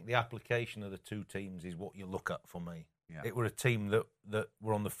I think the application of the two teams is what you look at for me. Yeah. It were a team that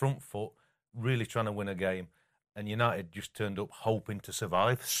were on the front foot, really trying to win a game. And United just turned up hoping to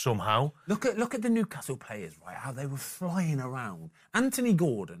survive somehow. Look at the Newcastle players, right? How they were flying around. Anthony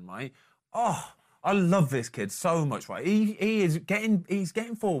Gordon, right? Oh, I love this kid so much, right? He's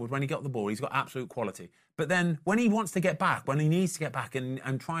getting forward when he got the ball. He's got absolute quality. But then when he wants to get back, when he needs to get back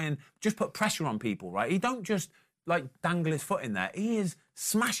and try and just put pressure on people, right? He don't just like dangle his foot in there. He is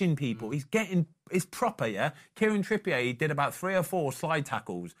smashing people. It's proper, yeah? Kieran Trippier, he did about 3 or 4 slide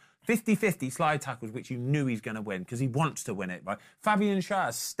tackles. 50-50 slide tackles, which you knew he's going to win because he wants to win it, right? Fabian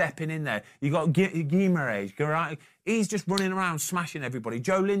Schär stepping in there. You got Guimaraes. He's just running around smashing everybody.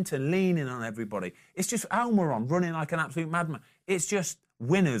 Joe Linton leaning on everybody. It's just Almiron running like an absolute madman. It's just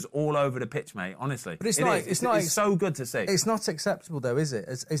winners all over the pitch, mate, honestly. But it's so good to see. It's not acceptable, though, is it?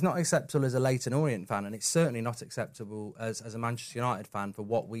 It's not acceptable as a Leyton Orient fan, and it's certainly not acceptable as a Manchester United fan for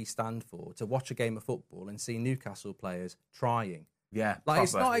what we stand for, to watch a game of football and see Newcastle players trying. Yeah, like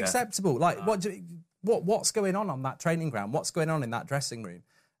it's not acceptable. Like what's going on that training ground? What's going on in that dressing room?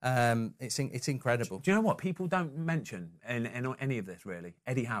 It's incredible. Do you know what people don't mention in any of this really?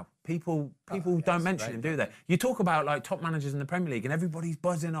 Eddie Howe. People don't mention him, do they? You talk about like top managers in the Premier League, and everybody's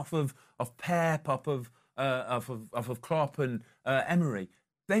buzzing off of Pep, off of Klopp and Emery.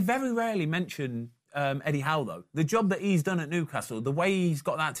 They very rarely mention Eddie Howe though. The job that he's done at Newcastle, the way he's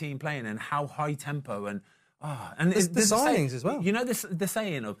got that team playing, and how high tempo and the signings as well. You know the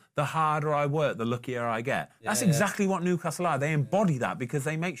saying of the harder I work, the luckier I get. That's exactly what Newcastle are. They embody that because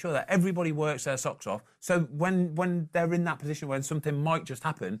they make sure that everybody works their socks off. So when they're in that position when something might just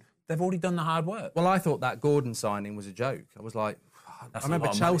happen, they've already done the hard work. Well, I thought that Gordon signing was a joke. I was like, I remember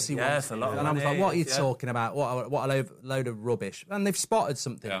Chelsea once, and I was like, what are you talking about? What a load of rubbish. And they've spotted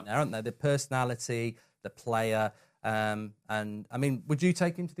something in there, haven't they? The personality, the player. And I mean, would you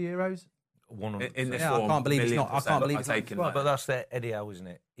take him to the Euros? In this form, I can't believe he's not. I can't believe he's not. But that's Eddie Howe, isn't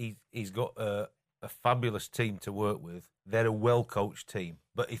it? He's got a fabulous team to work with. They're a well-coached team.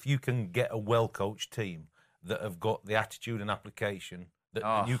 But if you can get a well-coached team that have got the attitude and application that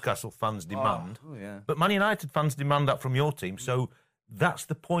the Newcastle fans demand, but Man United fans demand that from your team. So that's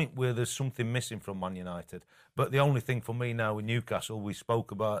the point where there's something missing from Man United. But the only thing for me now with Newcastle, we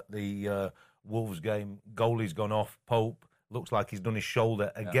spoke about the Wolves game. Goalie's gone off. Pope. Looks like he's done his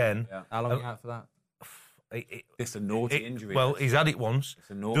shoulder again. Yeah. How long are you out for that? It's a naughty injury. Well, he's had it once.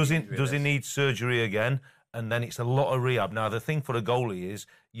 Does he need surgery again? And then it's a lot of rehab. Now, the thing for a goalie is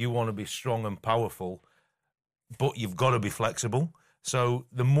you want to be strong and powerful, but you've got to be flexible. So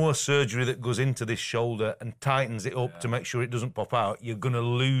the more surgery that goes into this shoulder and tightens it up to make sure it doesn't pop out, you're going to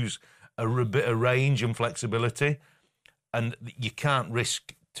lose a bit of range and flexibility, and you can't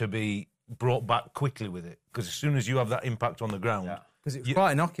risk to be brought back quickly with it, because as soon as you have that impact on the ground... Because it was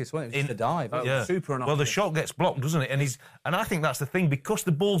quite innocuous, wasn't it? It was just a dive. Super innocuous. Well, the shot gets blocked, doesn't it? And I think that's the thing, because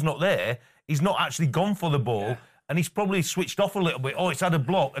the ball's not there, he's not actually gone for the ball, and he's probably switched off a little bit. Oh, it's had a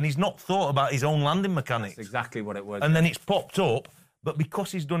block, and he's not thought about his own landing mechanics. That's exactly what it was. And then it's popped up, but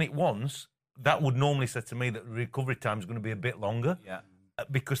because he's done it once, that would normally say to me that the recovery time is going to be a bit longer. Yeah.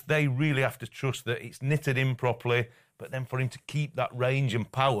 Because they really have to trust that it's knitted in properly. But then for him to keep that range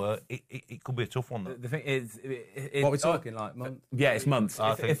and power, it could be a tough one. The thing is... What are we talking, like months? Yeah, it's months.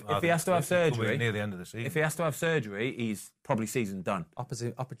 If he has to have surgery... near the end of the season. If he has to have surgery, he's probably season done.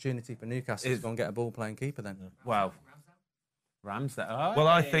 Opportunity for Newcastle to go and get a ball-playing keeper then. Well, Ramsdale... Oh, Well,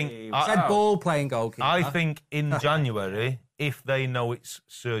 I think... Said ball-playing goalkeeper. I think in January, if they know it's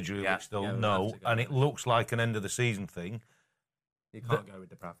surgery, which they'll know, and it looks like an end-of-the-season thing... You can't go with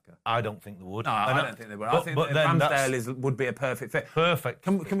Dubravka. I don't think they would. No, I don't think they would. I think that Ramsdale would be a perfect fit. Perfect.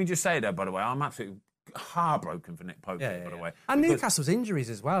 Can we just say that, by the way, I'm absolutely heartbroken for Nick Pope, by the way. And Newcastle's injuries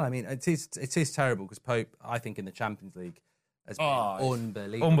as well. I mean, it is terrible, because Pope, I think, in the Champions League has been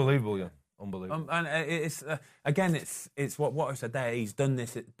unbelievable. Unbelievable, yeah. Unbelievable. And it's again, it's what I said there. He's done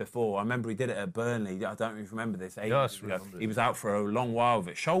this before. I remember he did it at Burnley. I don't even remember this. Yes, he was out for a long while with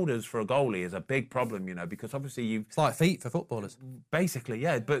it. Shoulders for a goalie is a big problem, because obviously It's like feet for footballers. Basically,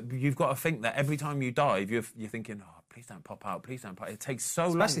 yeah. But you've got to think that every time you dive, you're thinking, oh, please don't pop out, please don't pop out. It takes so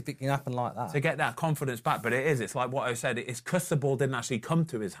long. Especially if it can happen like that. To get that confidence back. But it's like what I said. It's because the ball didn't actually come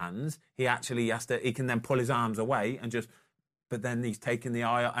to his hands. He can then pull his arms away and just... But then he's taken the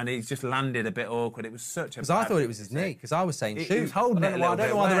eye, and he's just landed a bit awkward. It was such a... Because I thought it was his knee, because I was saying shoot. He was holding it a little bit. I don't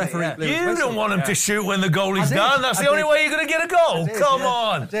know why the referee blew his You whistle. don't want him to shoot when the goalie's down. That's the only way you're going to get a goal. Come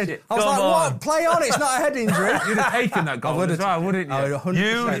on. I was like, what? Play on, it's not a head injury. You'd have taken that goal as well, wouldn't you? I would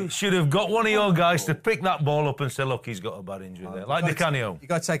 100%. You should have got one of your guys to pick that ball up and say, look, he's got a bad injury there. Like Di Canio. You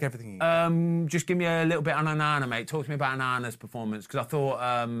got to take everything you can. Just give me a little bit on Onana, mate. Talk to me about Onana's performance, because I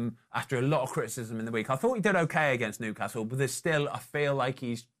thought, after a lot of criticism in the week, I thought he did okay against Newcastle, but there's still, I feel like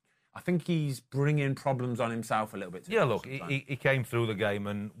I think he's bringing problems on himself a little bit. Yeah, look, he came through the game,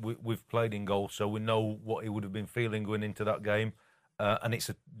 and we've played in goal, so we know what he would have been feeling going into that game, and it's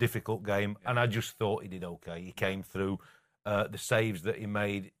a difficult game, and I just thought he did okay. He came through. The saves that he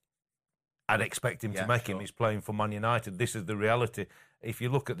made, I'd expect him to make him. He's playing for Man United. This is the reality. If you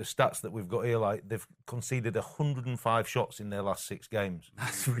look at the stats that we've got here, like they've conceded 105 shots in their last 6 games.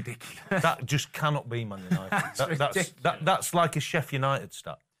 That's ridiculous. That just cannot be Man United. That's like a Sheffield United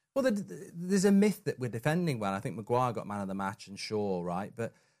stat. Well, there's a myth that we're defending well. I think Maguire got man of the match and Shaw, right?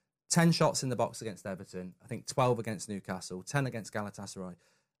 But 10 shots in the box against Everton. I think 12 against Newcastle, 10 against Galatasaray.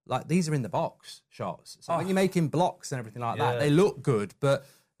 Like, these are in the box shots. So when you're making blocks and everything like that, they look good, but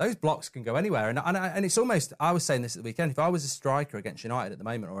those blocks can go anywhere. And it's almost, I was saying this at the weekend, if I was a striker against United at the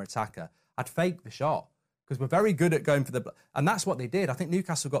moment or attacker, I'd fake the shot, because we're very good at going for the... And that's what they did. I think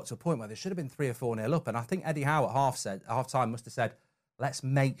Newcastle got to a point where they should have been 3 or 4-0 up. And I think Eddie Howe at half-time must have said, let's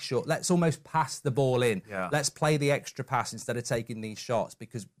make sure, let's almost pass the ball in. Yeah. Let's play the extra pass instead of taking these shots,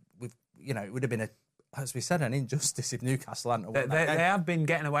 because it would have been as we said, an injustice if Newcastle hadn't won they have been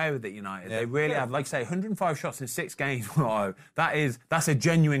getting away with it, United. Yeah. They really have. Like I say, 105 shots in 6 games. That's a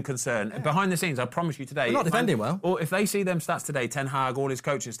genuine concern. Yeah. Behind the scenes, I promise you today... They're not defending well. Or if they see them stats today, Ten Hag, all his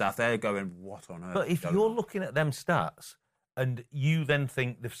coaching staff, they're going, what on earth? But if you're looking at them stats and you then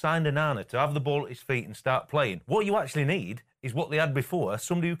think they've signed Onana to have the ball at his feet and start playing, what you actually need is what they had before,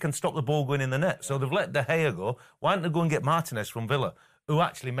 somebody who can stop the ball going in the net. So they've let De Gea go. Why don't they go and get Martinez from Villa, who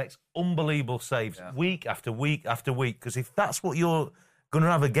actually makes unbelievable saves week after week after week? Because if that's what you're going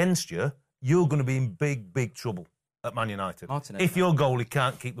to have against you, you're going to be in big, big trouble at Man United. Martinez, if your goalie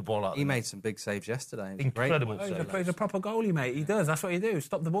can't keep the ball out. He made some big saves yesterday. Incredible saves. He's a proper goalie, mate. He does. That's what he do.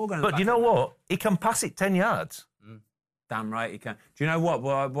 Stop the ball going. But you know what? He can pass it 10 yards. Damn right he can. Do you know what?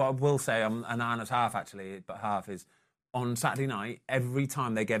 What I will say, Onana's half actually, but half is... On Saturday night, every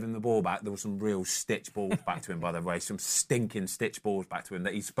time they gave him the ball back, there was some real stitch balls back to him, by the way. Some stinking stitch balls back to him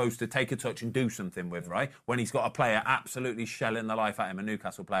that he's supposed to take a touch and do something with, right? When he's got a player absolutely shelling the life at him, a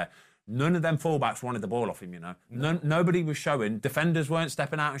Newcastle player. None of them fullbacks wanted the ball off him, you know. Nobody was showing. Defenders weren't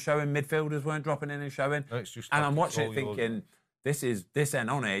stepping out and showing. Midfielders weren't dropping in and showing. No, it's just and I'm watching it thinking, this ain't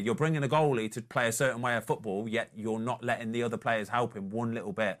on here. You're bringing a goalie to play a certain way of football, yet you're not letting the other players help him one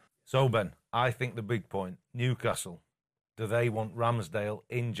little bit. So, Ben, I think the big point, Newcastle... Do they want Ramsdale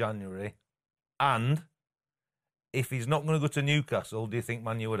in January? And if he's not going to go to Newcastle, do you think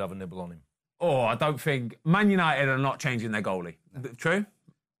Man U would have a nibble on him? Oh, I don't think Man United are not changing their goalie. True?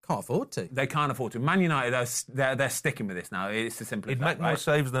 Can't afford to. They can't afford to. Man United they're sticking with this now. It's as simple as He'd that. make more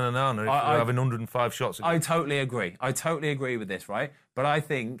saves than Onana if you're having 105 shots. I totally agree. I totally agree with this, right? But I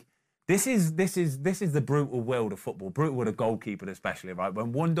think this is the brutal world of football, brutal world of goalkeeping especially, right?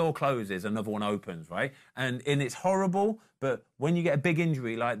 When one door closes, another one opens, right? And it's horrible. But when you get a big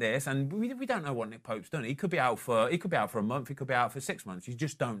injury like this, and we don't know what Nick Pope's done. He could be out for a month. He could be out for 6 months. You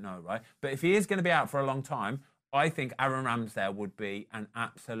just don't know, right? But if he is going to be out for a long time, I think Aaron Ramsdale would be an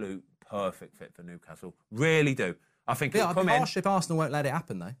absolute perfect fit for Newcastle. Really do. I think I'd be harsh if Arsenal won't let it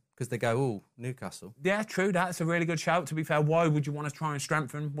happen, though, because they go, oh, Newcastle. Yeah, true. That's a really good shout. To be fair, why would you want to try and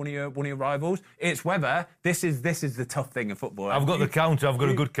strengthen one of your rivals? It's whether this is the tough thing in football. I've got the counter. I've got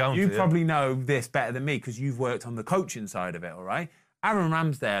a good counter. You probably know this better than me because you've worked on the coaching side of it. All right. Aaron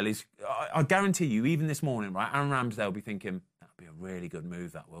Ramsdale is. I guarantee you, even this morning, right? Aaron Ramsdale will be thinking, be a really good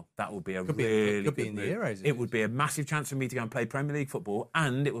move, that will be a really good in move. The Euros, it would be a massive chance for me to go and play Premier League football,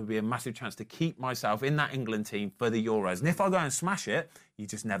 and it would be a massive chance to keep myself in that England team for the Euros. And if I go and smash it, you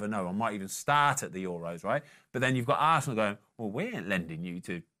just never know. I might even start at the Euros, right? But then you've got Arsenal going, well, we ain't lending you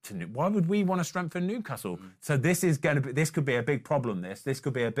to why would we want to strengthen Newcastle? So this could be a big problem. This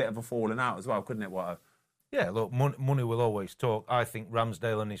could be a bit of a falling out as well, couldn't it, Watto? Yeah, look, money will always talk. I think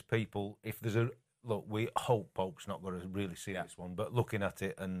Ramsdale and his people, if there's a look, we hope Pope's not going to really see this one, but looking at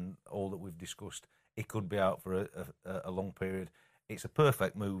it and all that we've discussed, it could be out for a long period. It's a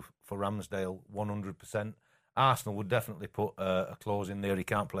perfect move for Ramsdale, 100%. Arsenal would definitely put a clause in there. He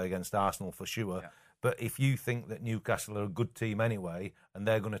can't play against Arsenal for sure. Yeah. But if you think that Newcastle are a good team anyway and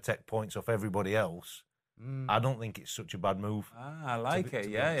they're going to take points off everybody else, I don't think it's such a bad move. I like it.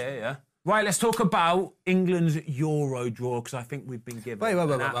 Yeah. Right, let's talk about England's Euro draw, because I think we've been given... Wait.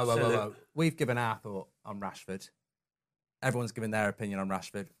 We've given our thought on Rashford. Everyone's given their opinion on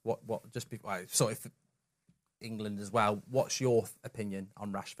Rashford. Sort of England as well. What's your opinion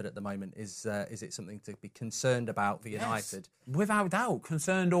on Rashford at the moment? Is it something to be concerned about for United? Yes, without doubt.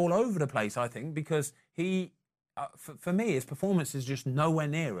 Concerned all over the place, I think, because he... for me, his performance is just nowhere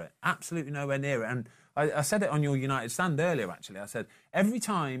near it. Absolutely nowhere near it. And I said it on your United stand earlier, actually. I said, every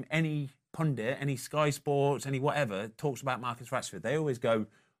time any pundit, any Sky Sports, any whatever, talks about Marcus Rashford, they always go,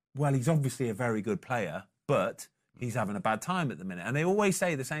 well, he's obviously a very good player, but he's having a bad time at the minute. And they always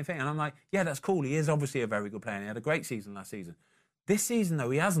say the same thing. And I'm like, yeah, that's cool. He is obviously a very good player. And he had a great season last season. This season, though,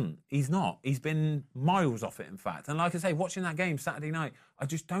 he hasn't. He's not. He's been miles off it, in fact. And like I say, watching that game Saturday night, I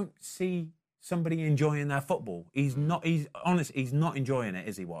just don't see somebody enjoying their football. He's not enjoying it,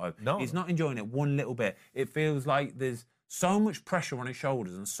 is he, Watto? No. He's not enjoying it one little bit. It feels like there's so much pressure on his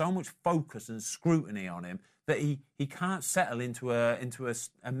shoulders and so much focus and scrutiny on him that he can't settle into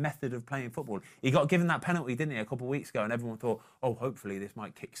a method of playing football. He got given that penalty, didn't he, a couple of weeks ago, and everyone thought, oh, hopefully this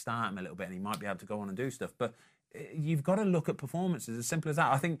might kickstart him a little bit and he might be able to go on and do stuff. But you've got to look at performances, as simple as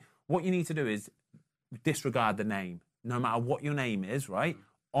that. I think what you need to do is disregard the name, no matter what your name is, right?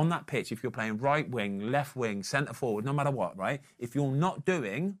 On that pitch, if you're playing right wing, left wing, centre forward, no matter what, right? If you're not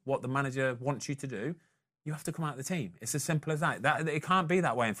doing what the manager wants you to do, you have to come out of the team. It's as simple as that. It can't be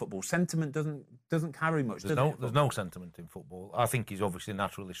that way in football. Sentiment doesn't carry much. There's no sentiment in football. I think he's obviously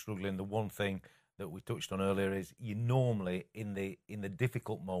naturally struggling. The one thing that we touched on earlier is you normally in the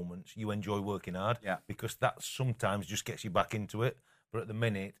difficult moments you enjoy working hard, because that sometimes just gets you back into it. But at the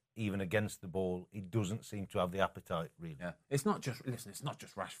minute, even against the ball, he doesn't seem to have the appetite, really. Yeah. It's not just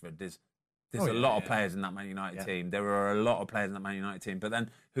Rashford. There's a lot of players in that Man United team. There are a lot of players in that Man United team. But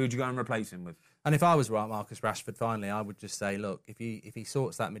then who'd you go and replace him with? And if I was right, Marcus Rashford, finally, I would just say, look, if he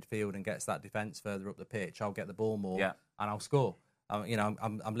sorts that midfield and gets that defence further up the pitch, I'll get the ball more and I'll score.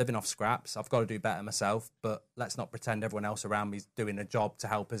 I'm living off scraps. I've got to do better myself, but let's not pretend everyone else around me is doing a job to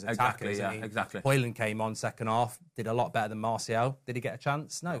help us attackers. Exactly. Hoyland came on second half, did a lot better than Martial. Did he get a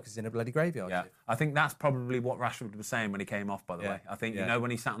chance? No, because he's in a bloody graveyard. Yeah, I think that's probably what Rashford was saying when he came off, by the way. I think,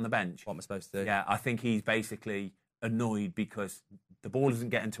 when he sat on the bench. What am I supposed to do? Yeah, I think he's basically annoyed because the ball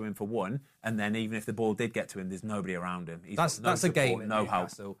isn't getting to him for one, and then even if the ball did get to him, there's nobody around him. That's a game. No help.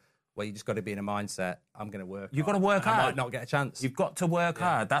 Where you just got to be in a mindset, I'm going to work You've got to work hard. I might not get a chance. You've got to work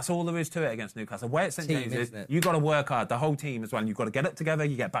hard. That's all there is to it against Newcastle. Where it's St James's, you've got to work hard. The whole team as well. And you've got to get up together,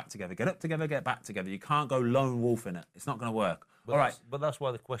 you get back together. Get up together, get back together. You can't go lone wolf in it. It's not going to work. But that's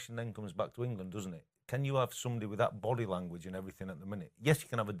why the question then comes back to England, doesn't it? Can you have somebody with that body language and everything at the minute? Yes, you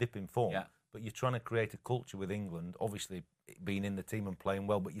can have a dip in form, but you're trying to create a culture with England, obviously being in the team and playing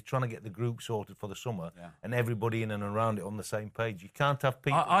well, but you're trying to get the group sorted for the summer and everybody in and around it on the same page. You can't have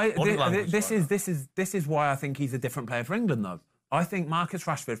people. This is why I think he's a different player for England, though. I think Marcus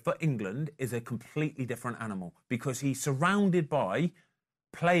Rashford for England is a completely different animal because he's surrounded by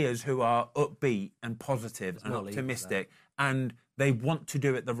players who are upbeat and positive and more leaders optimistic, and they want to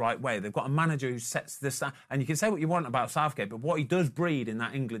do it the right way. They've got a manager who sets the and you can say what you want about Southgate, but what he does breed in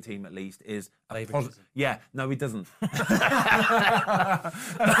that England team, at least, is a positive. Yeah, no, he doesn't. He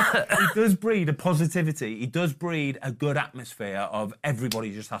does breed a positivity. He does breed a good atmosphere of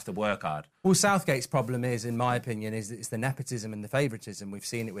everybody just has to work hard. Well, Southgate's problem is, in my opinion, is it's the nepotism and the favouritism. We've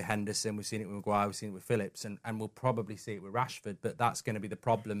seen it with Henderson, we've seen it with Maguire, we've seen it with Phillips, and we'll probably see it with Rashford. But that's going to be the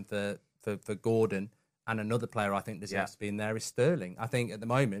problem for Gordon. And another player I think deserves to be in there is Sterling. I think at the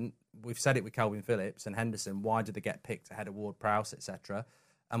moment, we've said it with Calvin Phillips and Henderson, why do they get picked ahead of Ward-Prowse, etc.?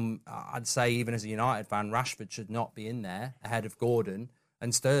 I'd say, even as a United fan, Rashford should not be in there ahead of Gordon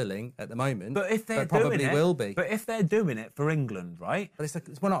and Sterling at the moment. But if they're probably doing it, will be. But if they're doing it for England, right? But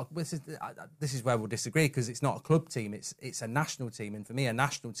we're not. This is where we'll disagree, because it's not a club team. It's a national team, and for me, a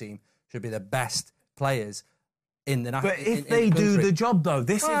national team should be the best players in the national. But if they do the job, though,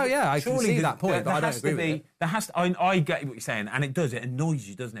 I can see that point, but I don't agree with it. There has to. I get what you're saying, and it does. It annoys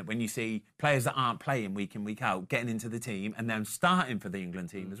you, doesn't it, when you see players that aren't playing week in, week out getting into the team and then starting for the England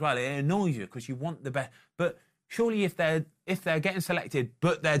team as well. It annoys you because you want the best. But surely, if they're getting selected,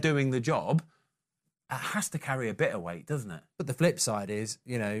 but they're doing the job, it has to carry a bit of weight, doesn't it? But the flip side is,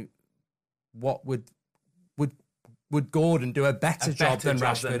 what would Gordon do a better job than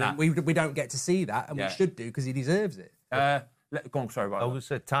Rashford? And we don't get to see that, and we should do, because he deserves it. Go on, sorry about that. I would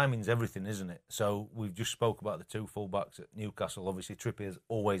say timing's everything, isn't it? So we've just spoke about the two fullbacks at Newcastle. Obviously, Trippier's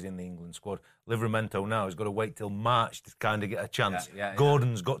always in the England squad. Livramento now has got to wait till March to kind of get a chance.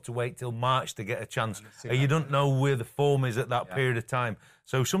 Gordon's got to wait till March to get a chance. You don't know where the form is at that period of time.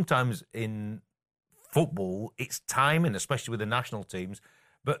 So sometimes in football, it's timing, especially with the national teams.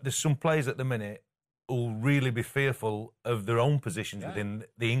 But there's some players at the minute will really be fearful of their own positions within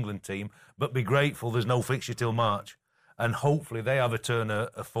the England team, but be grateful there's no fixture till March. And hopefully they have a turn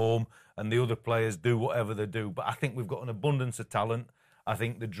of form and the other players do whatever they do. But I think we've got an abundance of talent. I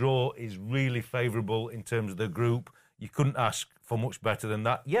think the draw is really favourable in terms of the group. You couldn't ask for much better than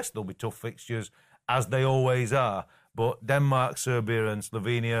that. Yes, there'll be tough fixtures, as they always are. But Denmark, Serbia and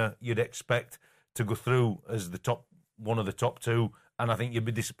Slovenia, you'd expect to go through as one of the top two. And I think you'd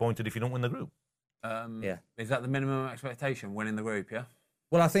be disappointed if you don't win the group. Is that the minimum expectation, winning the group, yeah?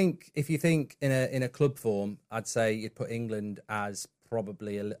 Well, I think if you think in a club form, I'd say you'd put England as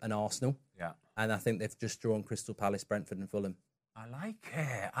probably an Arsenal. Yeah. And I think they've just drawn Crystal Palace, Brentford and Fulham. I like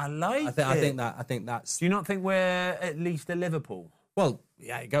it. I think that's... Do you not think we're at least a Liverpool? Well,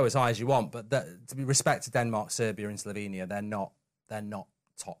 yeah, go as high as you want, but to be respect to Denmark, Serbia and Slovenia, they're not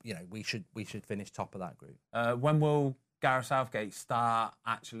top. We should finish top of that group. When will Gareth Southgate start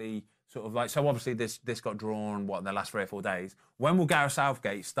actually... sort of like, so obviously this got drawn, in the last 3 or 4 days. When will Gareth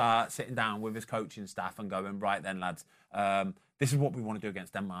Southgate start sitting down with his coaching staff and going, right then, lads, this is what we want to do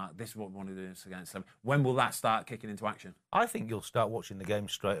against Denmark, this is what we want to do against them? When will that start kicking into action? I think you'll start watching the game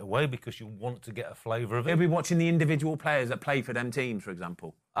straight away, because you want to get a flavour of it. He'll be watching the individual players that play for them teams, for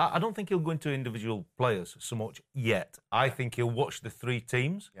example. I don't think he'll go into individual players so much yet. I think he'll watch the three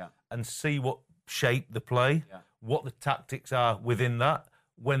teams and see what shape they play, what the tactics are within that.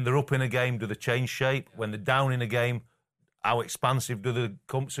 When they're up in a game, do they change shape? When they're down in a game, how expansive do they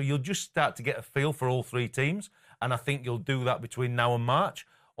come? So you'll just start to get a feel for all three teams. And I think you'll do that between now and March.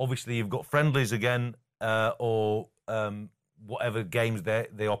 Obviously, you've got friendlies again, or whatever games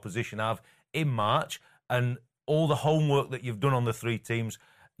the opposition have in March. And all the homework that you've done on the three teams,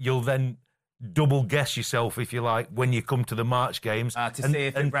 you'll then double guess yourself, if you like, when you come to the March games to see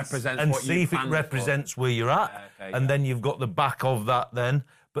if it represents what you see if it represents where you're at, and then you've got the back of that then.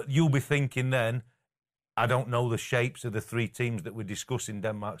 But you'll be thinking then, I don't know the shapes of the three teams that we're discussing,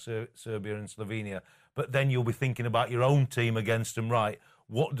 Denmark, Serbia and Slovenia, but then you'll be thinking about your own team against them, right?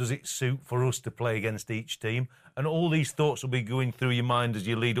 What does it suit for us to play against each team? And all these thoughts will be going through your mind as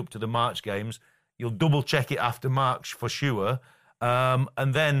you lead up to the March games. You'll double check it after March for sure,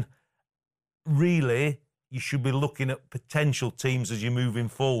 and then really, you should be looking at potential teams as you're moving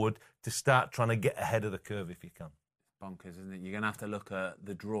forward to start trying to get ahead of the curve if you can. Bonkers, isn't it? You're going to have to look at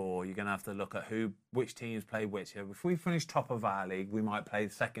the draw. You're going to have to look at which teams play which. If we finish top of our league, we might play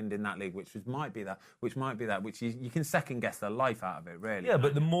second in that league, which might be that, which you can second guess the life out of it, really. Yeah,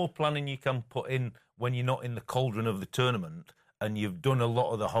 but the more planning you can put in when you're not in the cauldron of the tournament and you've done a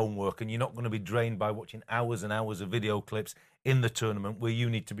lot of the homework and you're not going to be drained by watching hours and hours of video clips in the tournament where you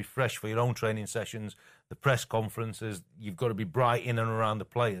need to be fresh for your own training sessions, the press conferences, you've got to be bright in and around the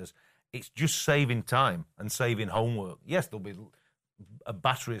players. It's just saving time and saving homework. Yes, there'll be a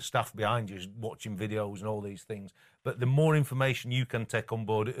battery of staff behind you watching videos and all these things, but the more information you can take on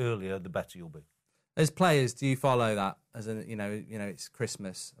board earlier, the better you'll be. As players, do you follow that as it's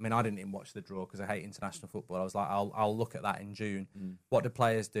Christmas? I mean, I didn't even watch the draw because I hate international football. I was like, I'll look at that in June. What do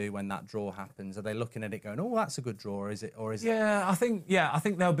players do when that draw happens? Are they looking at it going, "Oh, that's a good draw," or is it? Yeah, I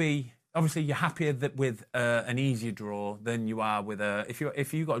think they'll be. Obviously, you're happier with an easier draw than you are with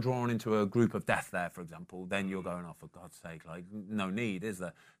if you got drawn into a group of death there, for example, then you're going, oh, for God's sake, like no need, is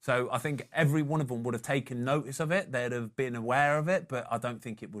there? So I think every one of them would have taken notice of it. They'd have been aware of it, but I don't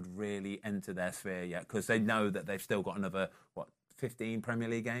think it would really enter their sphere yet because they know that they've still got another 15 Premier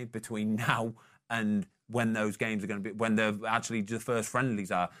League games between now and when those games are going to be, when they're actually the first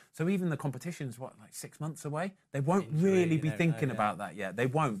friendlies are. So even the competition's, 6 months away? They won't really be thinking about that yet. They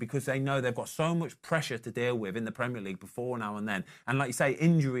won't because they know they've got so much pressure to deal with in the Premier League before now and then. And like you say,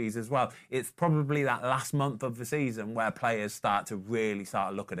 injuries as well. It's probably that last month of the season where players start to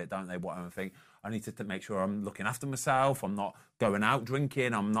look at it, don't they? What I think, I need to make sure I'm looking after myself, I'm not going out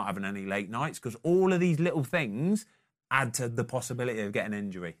drinking, I'm not having any late nights, because all of these little things add to the possibility of getting an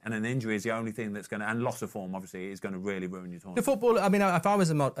injury. And an injury is the only thing that's going to, and loss of form, obviously, is going to really ruin your tournament. The football, I mean, if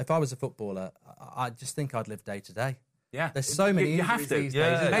I was a footballer, I just think I'd live day to day. Yeah. There's so many you have to. these days.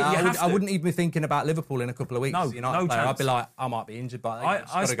 I wouldn't even be thinking about Liverpool in a couple of weeks. No chance. I'd be like, I might be injured, but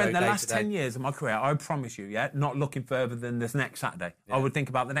I spent the last 10 years of my career, I promise you, not looking further than this next Saturday. Yeah. I would think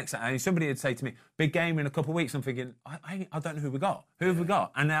about the next Saturday. And somebody would say to me, big game in a couple of weeks. I'm thinking, I don't know who we got. Who have we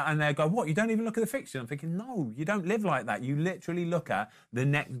got? And they go, what? You don't even look at the fixture? I'm thinking, no, you don't live like that. You literally look at the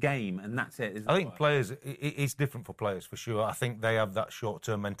next game, and that's it. I think players, it's different for players, for sure. I think they have that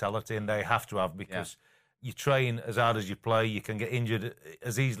short-term mentality, and they have to have, because you train as hard as you play. You can get injured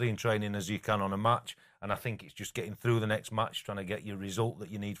as easily in training as you can on a match. And I think it's just getting through the next match, trying to get your result that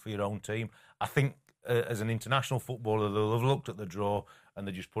you need for your own team. I think as an international footballer, they'll have looked at the draw and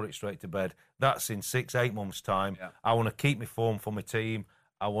they just put it straight to bed. That's in 6-8 months' time. Yeah. I want to keep my form for my team.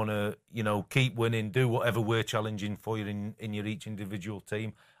 I want to, keep winning, do whatever we're challenging for you in your each individual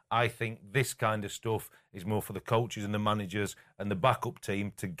team. I think this kind of stuff is more for the coaches and the managers and the backup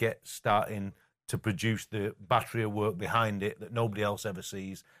team to get starting to produce the battery of work behind it that nobody else ever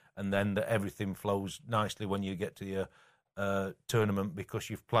sees, and then that everything flows nicely when you get to your tournament, because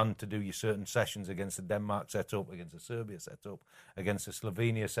you've planned to do your certain sessions against the Denmark setup, against the Serbia setup, against the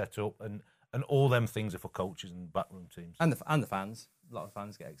Slovenia setup, and all them things are for coaches and backroom teams. And the fans. A lot of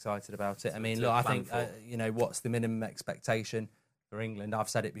fans get excited about it. I mean, look, I think, what's the minimum expectation for England? I've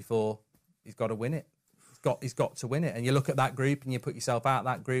said it before, he's got to win it. He's got to win it. And you look at that group and you put yourself out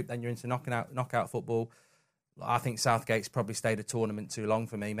that group, then you're into knockout football. I think Southgate's probably stayed a tournament too long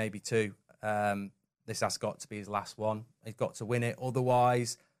for me, maybe two. This has got to be his last one. He's got to win it.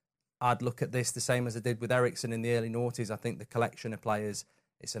 Otherwise, I'd look at this the same as I did with Ericsson in the early noughties. I think the collection of players,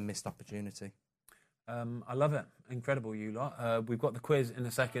 it's a missed opportunity. I love it. Incredible, you lot. We've got the quiz in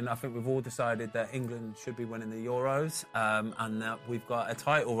a second. I think we've all decided that England should be winning the Euros, and that we've got a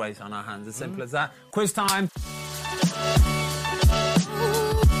title race on our hands. As simple as that. Quiz time.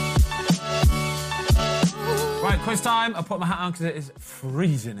 Right, quiz time. I put my hat on because it is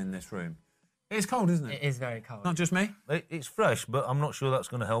freezing in this room. It's cold, isn't it? It is very cold. Not just me? It's fresh, but I'm not sure that's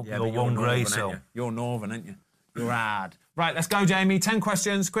going to help your one grey cell. You're northern, aren't you? You're rad. Right, let's go, Jamie. 10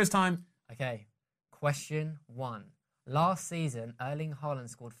 questions. Quiz time. Okay. Question 1. Last season, Erling Haaland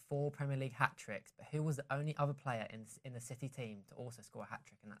scored 4 Premier League hat-tricks, but who was the only other player in the City team to also score a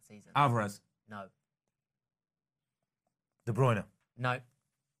hat-trick in that season? Alvarez. No. De Bruyne. No.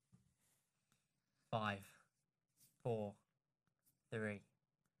 5, 4, 3,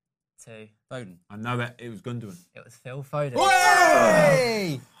 2. Foden. I know it. It was Gundogan. It was Phil Foden.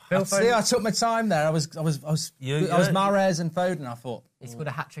 Hey! See, I took my time there. I was Mahrez and Foden. I thought he scored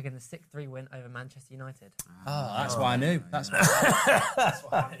a hat trick in the 6-3 win over Manchester United. Oh, that's why I knew. That's why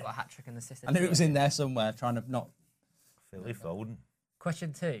I got a hat trick in the system. I knew it was in there somewhere. Trying to not. Philly Foden.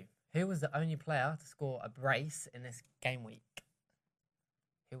 Question 2: who was the only player to score a brace in this game week?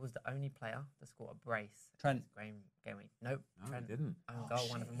 Who was the only player to score a brace? Trent. Game week. Nope. No, Trent didn't. Own goal.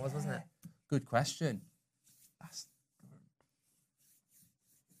 One of them was, wasn't it? Good question. That's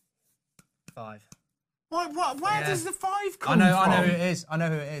 5. Where does the 5 come from? I know who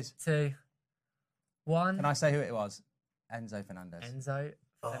it is. 2, 1. Can I say who it was? Enzo Fernandez. Enzo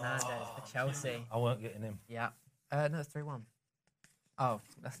Fernandez for Chelsea. I weren't getting him. Yeah. No, it's 3-1. Oh,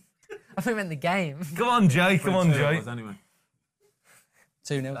 I think I meant the game. Come on, Jay. Come on, Jay. Anyway.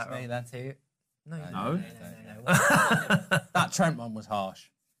 2-0 to me then. 2. No. That Trent one was harsh.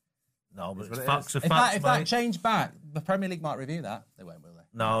 No, but It's it's what it facts is. of If facts, that mate. changed back, the Premier League might review that. They won't, will they?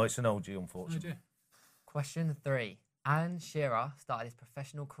 No, it's an OG, unfortunately. Question 3. Alan Shearer started his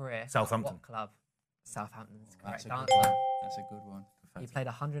professional career Southampton. at what club? Southampton's correct That's a answer. good one. That's a good one. He played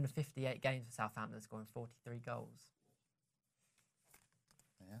 158 games for Southampton, scoring 43 goals.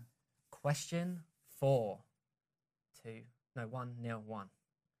 Yeah. Question 4. 1-0-1.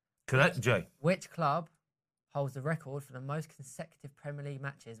 Correct, Jay. Which club holds the record for the most consecutive Premier League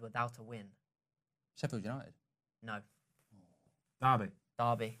matches without a win? Sheffield United. No. Derby.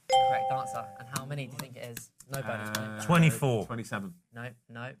 Derby. Correct answer. And how many do you think it is? No bonus point. 24. 27.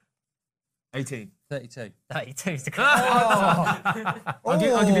 No. 18. 32. 32 is the correct answer. I'll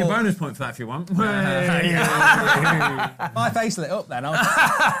give you a bonus point for that if you want. My face lit up then.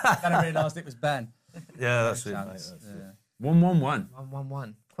 I realised it was Ben. Yeah, that's it, mate. Chance. That's it. 1-1-1.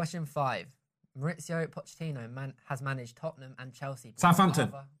 1-1-1. Question 5. Maurizio Pochettino has managed Tottenham and Chelsea. But Southampton.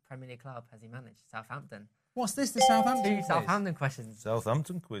 What other Premier League club has he managed? Southampton. What's this? The Southampton 2 quiz? Southampton questions.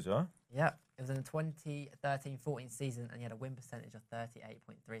 Southampton quiz, huh? Yeah. It was in the 2013-14 season and he had a win percentage of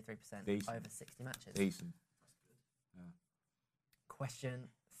 38.33% Decent. over 60 matches. Decent. Question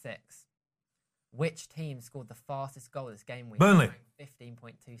 6. Which team scored the fastest goal this game week? Burnley.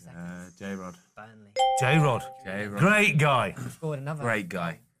 15.2 seconds. J-Rod. Burnley. J-Rod. J-Rod. Great guy. Scored another Great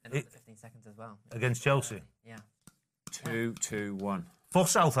guy. goal in under 15 seconds as well. Against Chelsea. Yeah. 2-2-1. For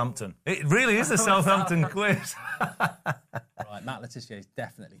Southampton. It really is a Southampton quiz. Right, Matt Letizia is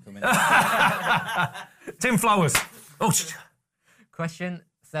definitely coming. Tim Flowers. Oh, Question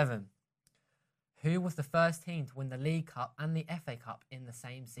 7. Who was the first team to win the League Cup and the FA Cup in the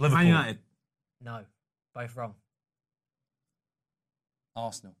same season? Liverpool. Man United. No, both wrong.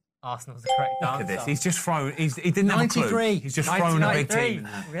 Arsenal. Arsenal's the correct answer. Look at this. He's just thrown. He didn't have a clue. 93. He's just thrown a big 1993. team in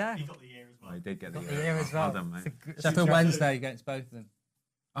there. Yeah. He got the year as well. Oh, he did get Got the year as well. Well done, mate. Sheffield Wednesday against both of them.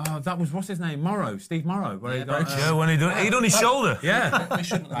 Oh, that was, what's his name? Morrow. Steve Morrow. Where he got, Yeah, when he done his shoulder. yeah. We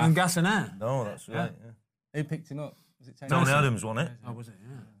shouldn't And laugh. Gassonair. No, that's right. Yeah. Who picked him up? Was it Tony Adams won it. Oh, was it?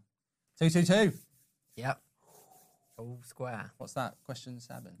 Yeah. 2-2-2. Yep. All square. What's that? Question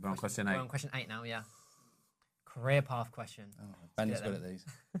 7. We're on question We're 8. on question 8 now, yeah. Career path question. Ben's Yeah, good then.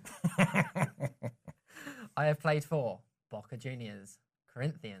 at these. I have played for Boca Juniors,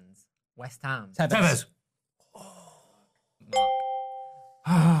 Corinthians, West Ham, Tevez. Mark.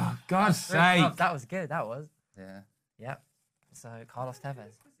 Oh, God's sake. That was good, that was. Yeah. Yep. So, Carlos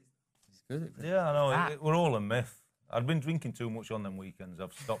Tevez. He's good at Yeah, I know. Ah. We're all a myth. I've been drinking too much on them weekends.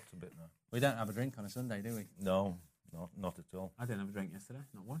 I've stopped a bit now. We don't have a drink on a Sunday, do we? No, not at all. I didn't have a drink yesterday.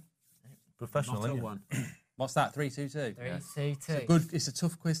 Not one. Professional, Not a innit? one. What's that? 3-2-2. 3-2-2. It's a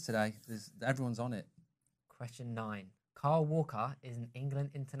tough quiz today. Everyone's on it. Question 9. Carl Walker is an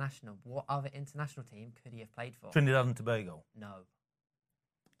England international. What other international team could he have played for? Trinidad and Tobago. No.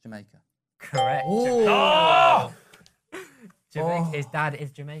 Jamaica. Correct. Oh! Jamaica. His dad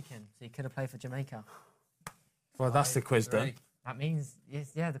is Jamaican, so he could have played for Jamaica. Well, that's the quiz done. That means,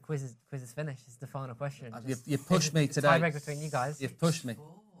 yes, yeah, the quiz is finished. It's the final question. You've pushed me It's today. tiebreak between you guys. You've pushed me.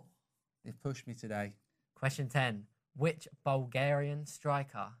 You've pushed me today. Question 10. Which Bulgarian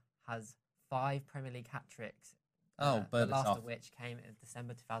striker has 5 Premier League hat-tricks? Oh, the last Berbatov. of which came in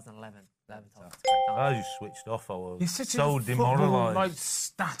December 2011. Berbatov. I just switched off. I was You're such so a demoralised. like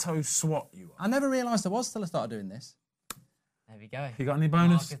stato swat you are. I never realised there was till I started doing this. There we go. You got any Mark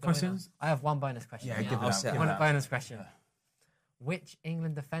bonus is the questions? winner. I have one bonus question. Yeah, for give you. it I'll up. set Give One it up. bonus question. Which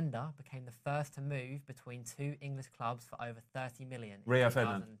England defender became the first to move between 2 English clubs for over 30 million in Rio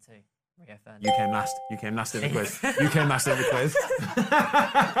Ferdinand. 2002? Rio Ferdinand. You came last. You came last in the quiz. You came last in the quiz.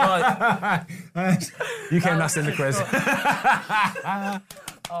 You came last in the quiz.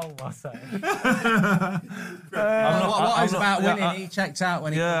 Oh, my say. What was about yeah, winning? He checked out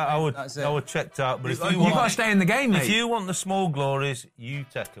when he. Yeah, I would. That's it. I would checked out. But if You got to stay in the game, mate. if you want the small glories, you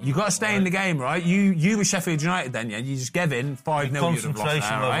take them. You got to stay in the game, right? You were Sheffield United then, yeah? You just gave in 5-0. Your You'd have lost concentration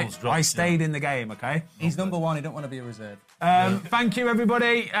there, levels right? dropped, I stayed in the game, okay? He's number 1. He don't want to be a reserve. Thank you,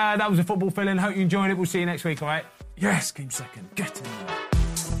 everybody. That was a football fill-in. Hope you enjoyed it. We'll see you next week, all right? Yes, keep second. Get in there.